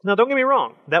 Now, don't get me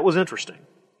wrong, that was interesting.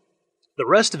 The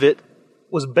rest of it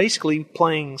was basically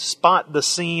playing spot the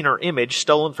scene or image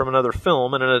stolen from another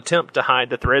film in an attempt to hide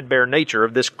the threadbare nature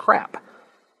of this crap.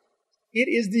 It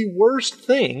is the worst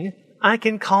thing I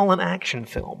can call an action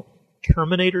film.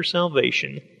 Terminator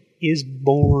Salvation is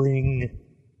boring.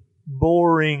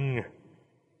 Boring.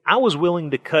 I was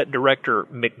willing to cut director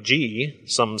McG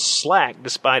some slack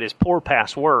despite his poor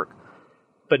past work.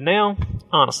 But now,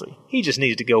 honestly, he just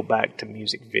needs to go back to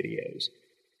music videos.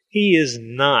 He is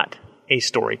not a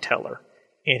storyteller.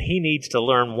 And he needs to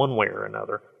learn one way or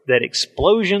another that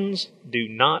explosions do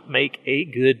not make a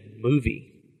good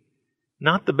movie.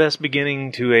 Not the best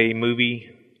beginning to a movie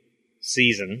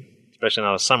season, especially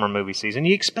not a summer movie season.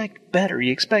 You expect better.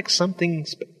 You expect something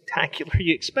spectacular.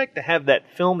 You expect to have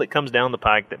that film that comes down the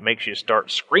pike that makes you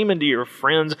start screaming to your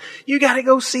friends, you gotta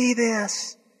go see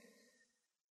this.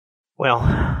 Well,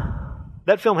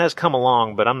 that film has come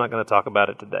along, but I'm not going to talk about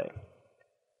it today.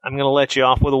 I'm going to let you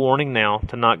off with a warning now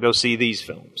to not go see these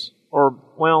films. Or,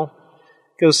 well,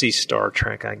 go see Star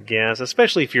Trek, I guess,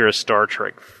 especially if you're a Star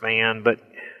Trek fan. But,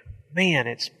 man,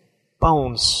 it's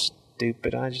bone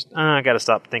stupid. I got to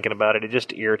stop thinking about it. It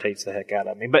just irritates the heck out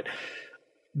of me. But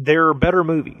there are better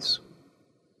movies,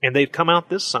 and they've come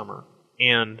out this summer.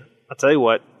 And I'll tell you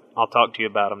what, I'll talk to you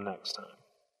about them next time.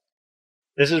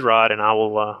 This is Rod, and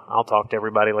I'll talk to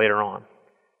everybody later on.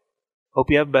 Hope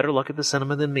you have better luck at the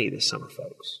cinema than me this summer,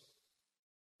 folks.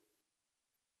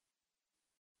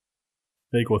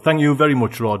 There you go. Thank you very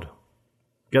much, Rod.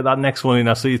 Get that next one in.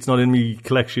 I see it's not in me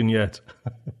collection yet.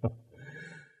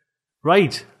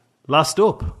 Right. Last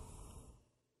up.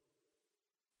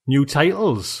 New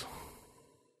titles.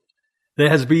 There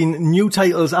has been new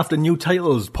titles after new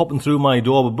titles popping through my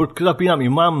door, but because I've been at my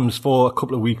mum's for a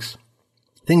couple of weeks,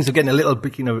 things are getting a little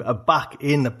bit, back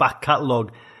in the back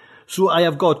catalogue. So I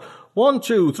have got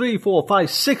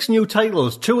 6 new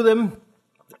titles. 2 of them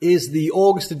is the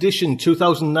August edition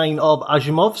 2009 of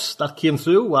Asimov's that came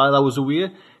through while I was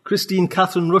away. Christine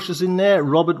Catherine Rush is in there.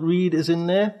 Robert Reed is in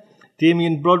there.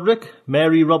 Damien Broderick,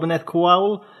 Mary Robinette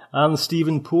Kowal, and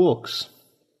Stephen Pokes.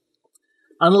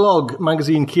 Analog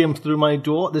magazine came through my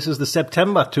door. This is the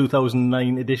September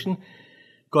 2009 edition.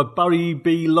 Got Barry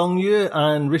B. Longyear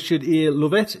and Richard A.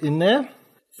 Lovett in there.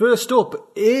 First up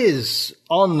is,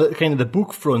 on the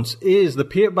book front, is the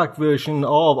paperback version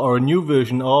of, or a new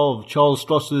version of, Charles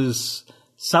Stross's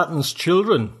Saturn's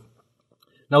Children.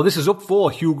 Now, this is up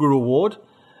for Hugo Award,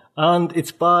 and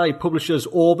it's by publishers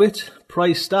Orbit,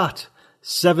 priced at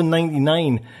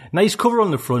 $7.99. Nice cover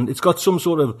on the front. It's got some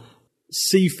sort of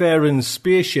seafaring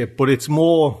spaceship, but it's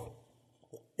more,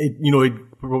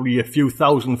 probably a few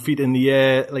thousand feet in the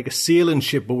air, like a sailing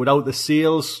ship, but without the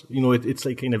sails. It's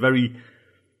like kind of very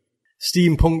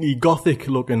steampunky gothic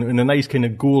looking in a nice kind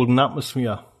of golden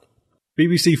atmosphere.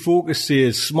 BBC Focus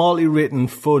says, smartly written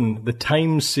fun. The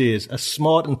Times says, a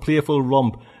smart and playful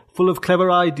romp full of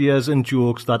clever ideas and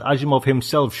jokes that Asimov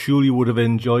himself surely would have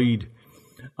enjoyed.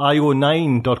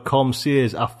 IO9.com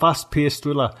says, a fast-paced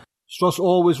thriller, Strauss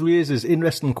always raises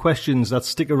interesting questions that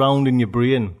stick around in your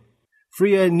brain.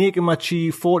 Freya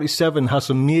Nakamachi 47 has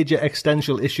some major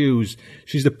existential issues.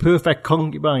 She's the perfect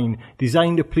concubine,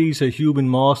 designed to please her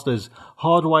human masters,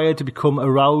 hardwired to become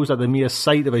aroused at the mere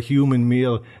sight of a human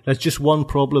male. There's just one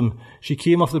problem. She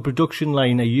came off the production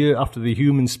line a year after the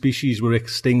human species were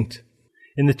extinct.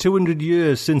 In the 200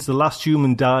 years since the last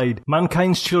human died,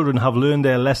 mankind's children have learned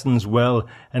their lessons well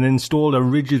and installed a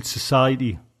rigid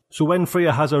society. So when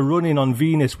Freya has a run-in on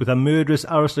Venus with a murderous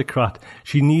aristocrat,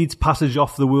 she needs passage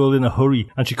off the world in a hurry,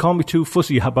 and she can't be too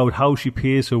fussy about how she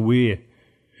pays her way.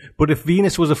 But if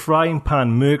Venus was a frying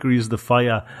pan, Mercury is the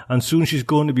fire, and soon she's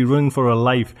going to be running for her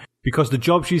life, because the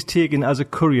job she's taken as a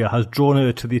courier has drawn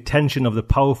her to the attention of the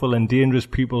powerful and dangerous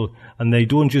people, and they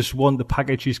don't just want the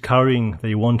package she's carrying,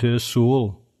 they want her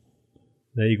soul.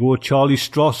 There you go, Charlie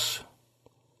Stross,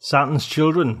 Saturn's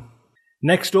Children.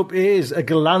 Next up is a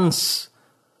Gollancz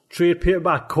trade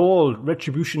paperback called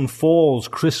Retribution Falls,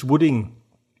 Chris Wooding.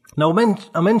 Now,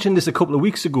 I mentioned this a couple of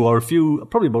weeks ago,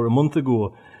 probably about a month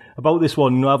ago, about this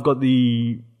one. I've got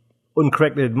the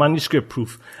uncorrected manuscript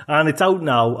proof, and it's out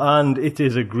now, and it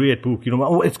is a great book.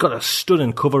 It's got a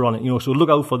stunning cover on it, so look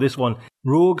out for this one.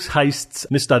 Rogues, Heists,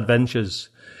 Misadventures.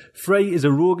 Frey is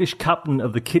a roguish captain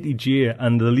of the Kitty J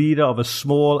and the leader of a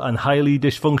small and highly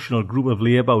dysfunctional group of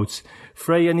layabouts.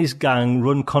 Frey and his gang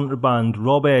run contraband,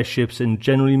 rob airships, and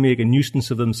generally make a nuisance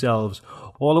of themselves,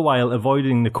 all the while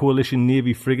avoiding the Coalition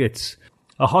Navy frigates.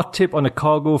 A hot tip on a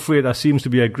cargo freighter seems to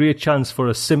be a great chance for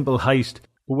a simple heist,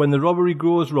 but when the robbery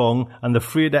goes wrong and the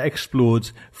freighter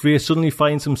explodes, Frey suddenly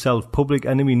finds himself public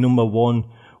enemy number one,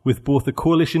 with both the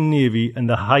Coalition Navy and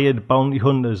the hired bounty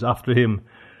hunters after him.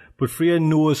 But Freya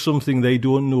knows something they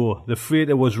don't know. The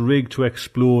freighter was rigged to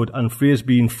explode, and Freya's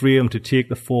been framed to take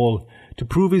the fall. To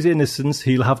prove his innocence,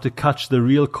 he'll have to catch the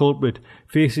real culprit,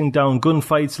 facing down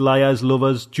gunfights, liars,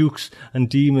 lovers, dukes, and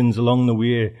demons along the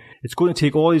way. It's going to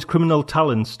take all his criminal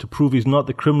talents to prove he's not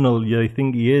the criminal you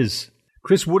think he is.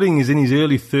 Chris Wooding is in his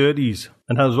early 30s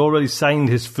and has already signed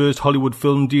his first Hollywood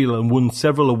film deal and won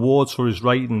several awards for his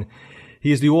writing.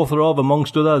 He is the author of,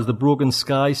 amongst others, the Broken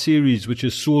Sky series, which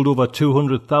has sold over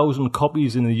 200,000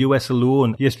 copies in the US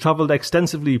alone. He has travelled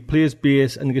extensively, plays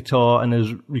bass and guitar, and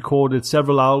has recorded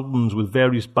several albums with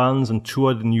various bands and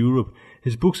toured in Europe.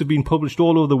 His books have been published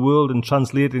all over the world and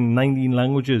translated in 19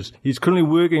 languages. He's currently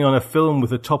working on a film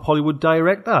with a top Hollywood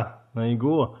director. There you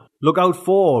go. Look out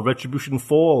for Retribution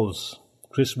Falls,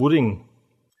 Chris Wooding.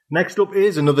 Next up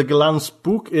is another Gollancz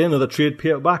book, another trade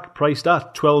paperback, priced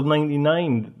at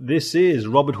 $12.99. This is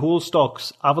Robert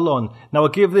Holstock's Avalon. Now, I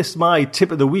gave this my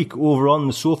tip of the week over on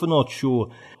the Sophanaut show.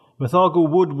 Mythago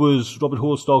Wood was Robert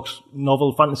Holstock's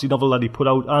fantasy novel that he put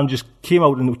out, and just came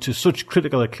out to such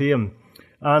critical acclaim.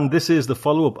 And this is the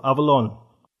follow-up, Avalon.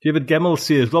 David Gemmell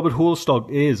says Robert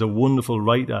Holstock is a wonderful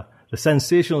writer, the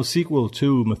sensational sequel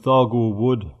to Mythago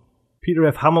Wood. Peter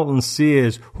F. Hamilton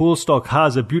says Holstock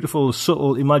has a beautiful,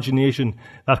 subtle imagination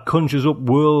that conjures up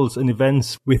worlds and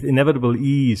events with inevitable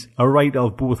ease, a writer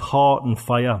of both heart and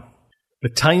fire. The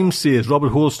Times says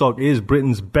Robert Holstock is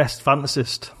Britain's best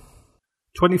fantasist.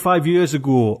 25 years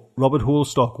ago, Robert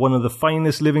Holstock, one of the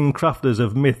finest living crafters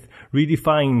of myth,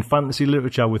 redefined fantasy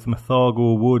literature with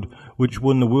Mythago Wood, which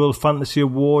won the World Fantasy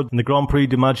Award and the Grand Prix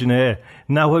d'Imaginaire.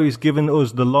 Now he's given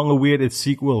us the long-awaited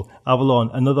sequel, Avalon,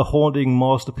 another haunting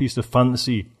masterpiece of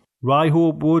fantasy.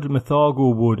 Ryehope Wood,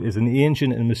 Mythago Wood, is an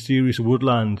ancient and mysterious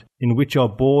woodland in which are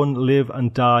born, live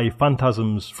and die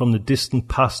phantasms from the distant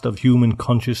past of human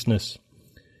consciousness.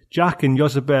 Jack and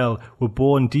Jezebel were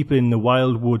born deep in the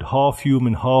wildwood, half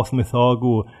human, half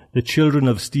Mythago, the children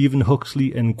of Stephen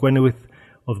Huxley and Gwenwyth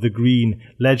of the Green,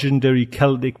 legendary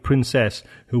Celtic princess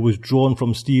who was drawn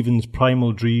from Stephen's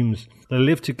primal dreams. They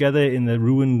live together in the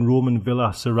ruined Roman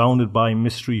villa surrounded by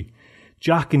mystery.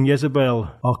 Jack and Jezebel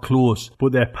are close,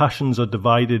 but their passions are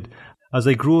divided. As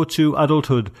they grow to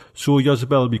adulthood, so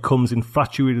Jezebel becomes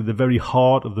infatuated with the very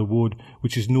heart of the wood,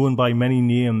 which is known by many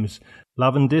names.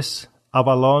 Lavendis,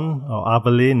 Avalon or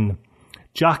Avalin.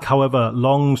 Jack, however,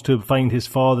 longs to find his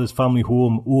father's family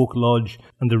home, Oak Lodge,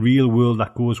 and the real world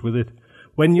that goes with it.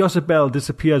 When Jezebel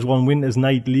disappears one winter's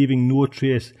night, leaving no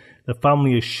trace, the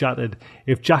family is shattered.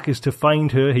 If Jack is to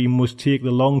find her, he must take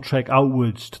the long trek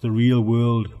outwards to the real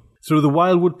world. Through the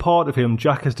wildwood part of him,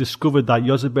 Jack has discovered that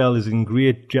Jezebel is in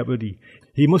great jeopardy.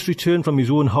 He must return from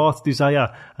his own heart's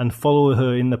desire and follow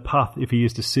her in the path if he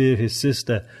is to save his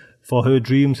sister, for her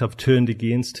dreams have turned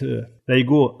against her. There you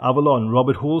go, Avalon,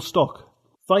 Robert Holstock.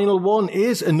 Final one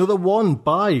is another one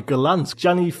by Gollancz,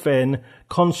 Janny Fenn,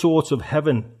 Consorts of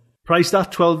Heaven. Priced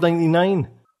at $12.99.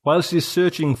 While she is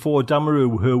searching for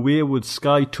Damaru, her wayward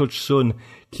sky-touched son,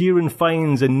 Kieran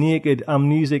finds a naked,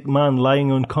 amnesic man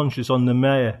lying unconscious on the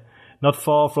mare, not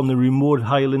far from the remote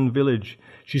Highland village.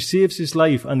 She saves his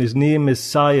life, and his name is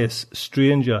Sias,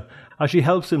 Stranger. As she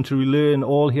helps him to relearn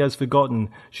all he has forgotten,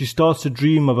 she starts to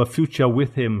dream of a future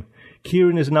with him.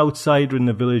 Kieran is an outsider in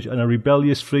the village and a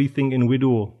rebellious, free-thinking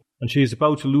widow, and she is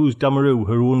about to lose Damaru,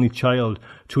 her only child,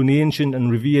 to an ancient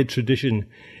and revered tradition.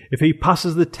 If he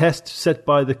passes the test set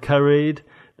by the Careid,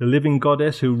 the living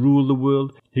goddess who ruled the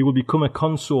world, he will become a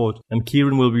consort, and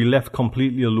Kieran will be left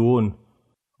completely alone.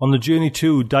 On the journey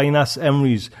to Dinas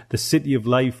Emrys, the city of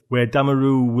life, where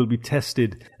Damaru will be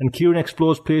tested, and Kieran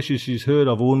explores places she's heard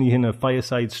of only in her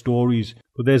fireside stories.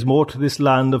 But there's more to this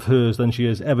land of hers than she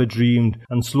has ever dreamed,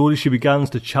 and slowly she begins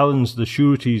to challenge the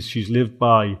sureties she's lived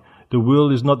by. The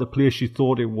world is not the place she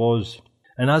thought it was.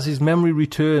 And as his memory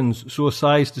returns, so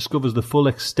Sias discovers the full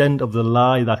extent of the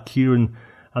lie that Kieran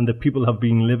and the people have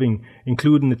been living,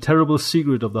 including the terrible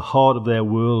secret of the heart of their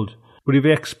world. But if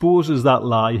he exposes that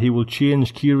lie, he will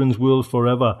change Kieran's world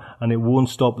forever, and it won't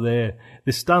stop there.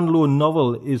 This standalone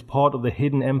novel is part of the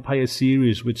Hidden Empire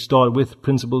series, which started with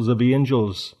Principles of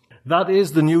Angels. That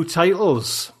is the new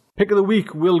titles. Pick of the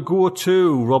week will go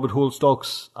to Robert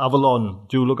Holstock's Avalon.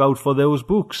 Do look out for those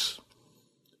books.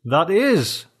 That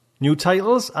is new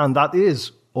titles, and that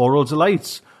is Oral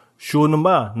Delights, show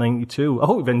number 92. I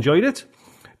hope you've enjoyed it.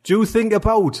 Do think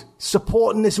about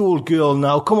supporting this old girl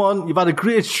now. Come on, you've had a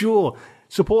great show.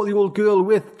 Support the old girl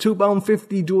with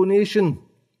 £2.50 donation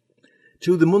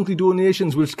to the monthly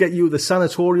donations, which get you the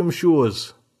sanatorium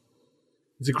shows.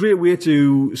 It's a great way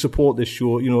to support this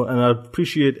show, and I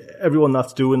appreciate everyone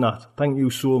that's doing that. Thank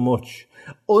you so much.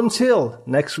 Until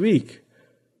next week,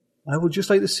 I would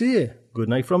just like to say good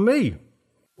night from me.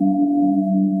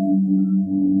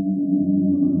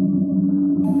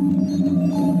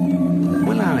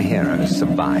 Our heroes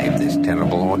survive this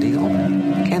terrible ordeal?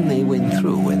 Can they win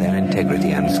through with their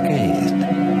integrity unscathed?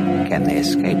 Can they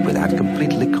escape without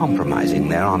completely compromising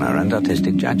their honor and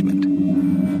artistic judgment?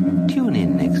 Tune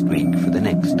in next week for the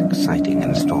next exciting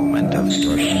installment of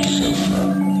Starship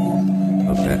Sofa.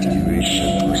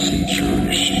 Evacuation procedure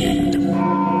initiated.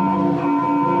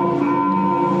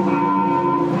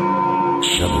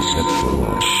 Shuttle set for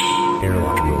launch.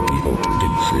 Airlock will be opened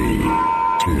in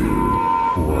 3,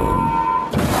 2, 1.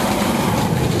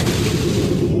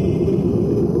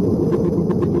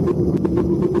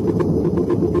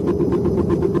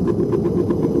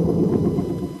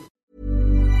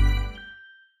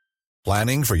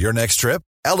 Planning for your next trip?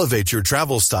 Elevate your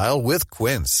travel style with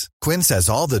Quince. Quince has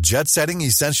all the jet-setting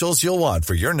essentials you'll want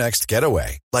for your next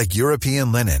getaway, like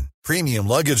European linen, premium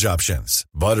luggage options,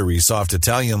 buttery soft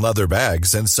Italian leather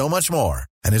bags, and so much more.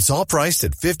 And it's all priced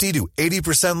at 50 to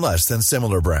 80% less than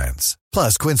similar brands.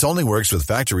 Plus, Quince only works with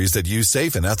factories that use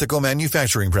safe and ethical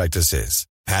manufacturing practices.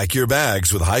 Pack your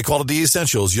bags with high-quality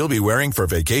essentials you'll be wearing for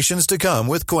vacations to come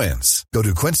with Quince. Go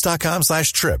to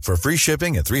quince.com/trip for free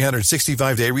shipping and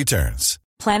 365-day returns.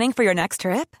 Planning for your next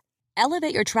trip?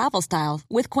 Elevate your travel style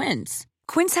with Quince.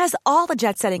 Quince has all the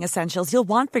jet-setting essentials you'll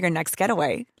want for your next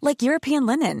getaway, like European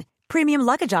linen, premium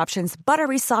luggage options,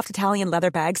 buttery soft Italian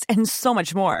leather bags, and so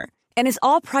much more. And is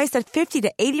all priced at 50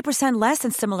 to 80% less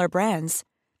than similar brands.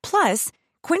 Plus,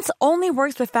 Quince only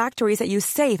works with factories that use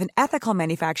safe and ethical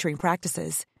manufacturing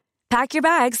practices. Pack your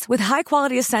bags with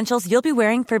high-quality essentials you'll be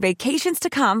wearing for vacations to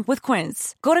come with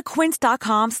Quince. Go to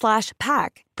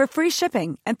quince.com/pack for free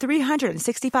shipping and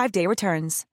 365-day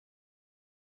returns.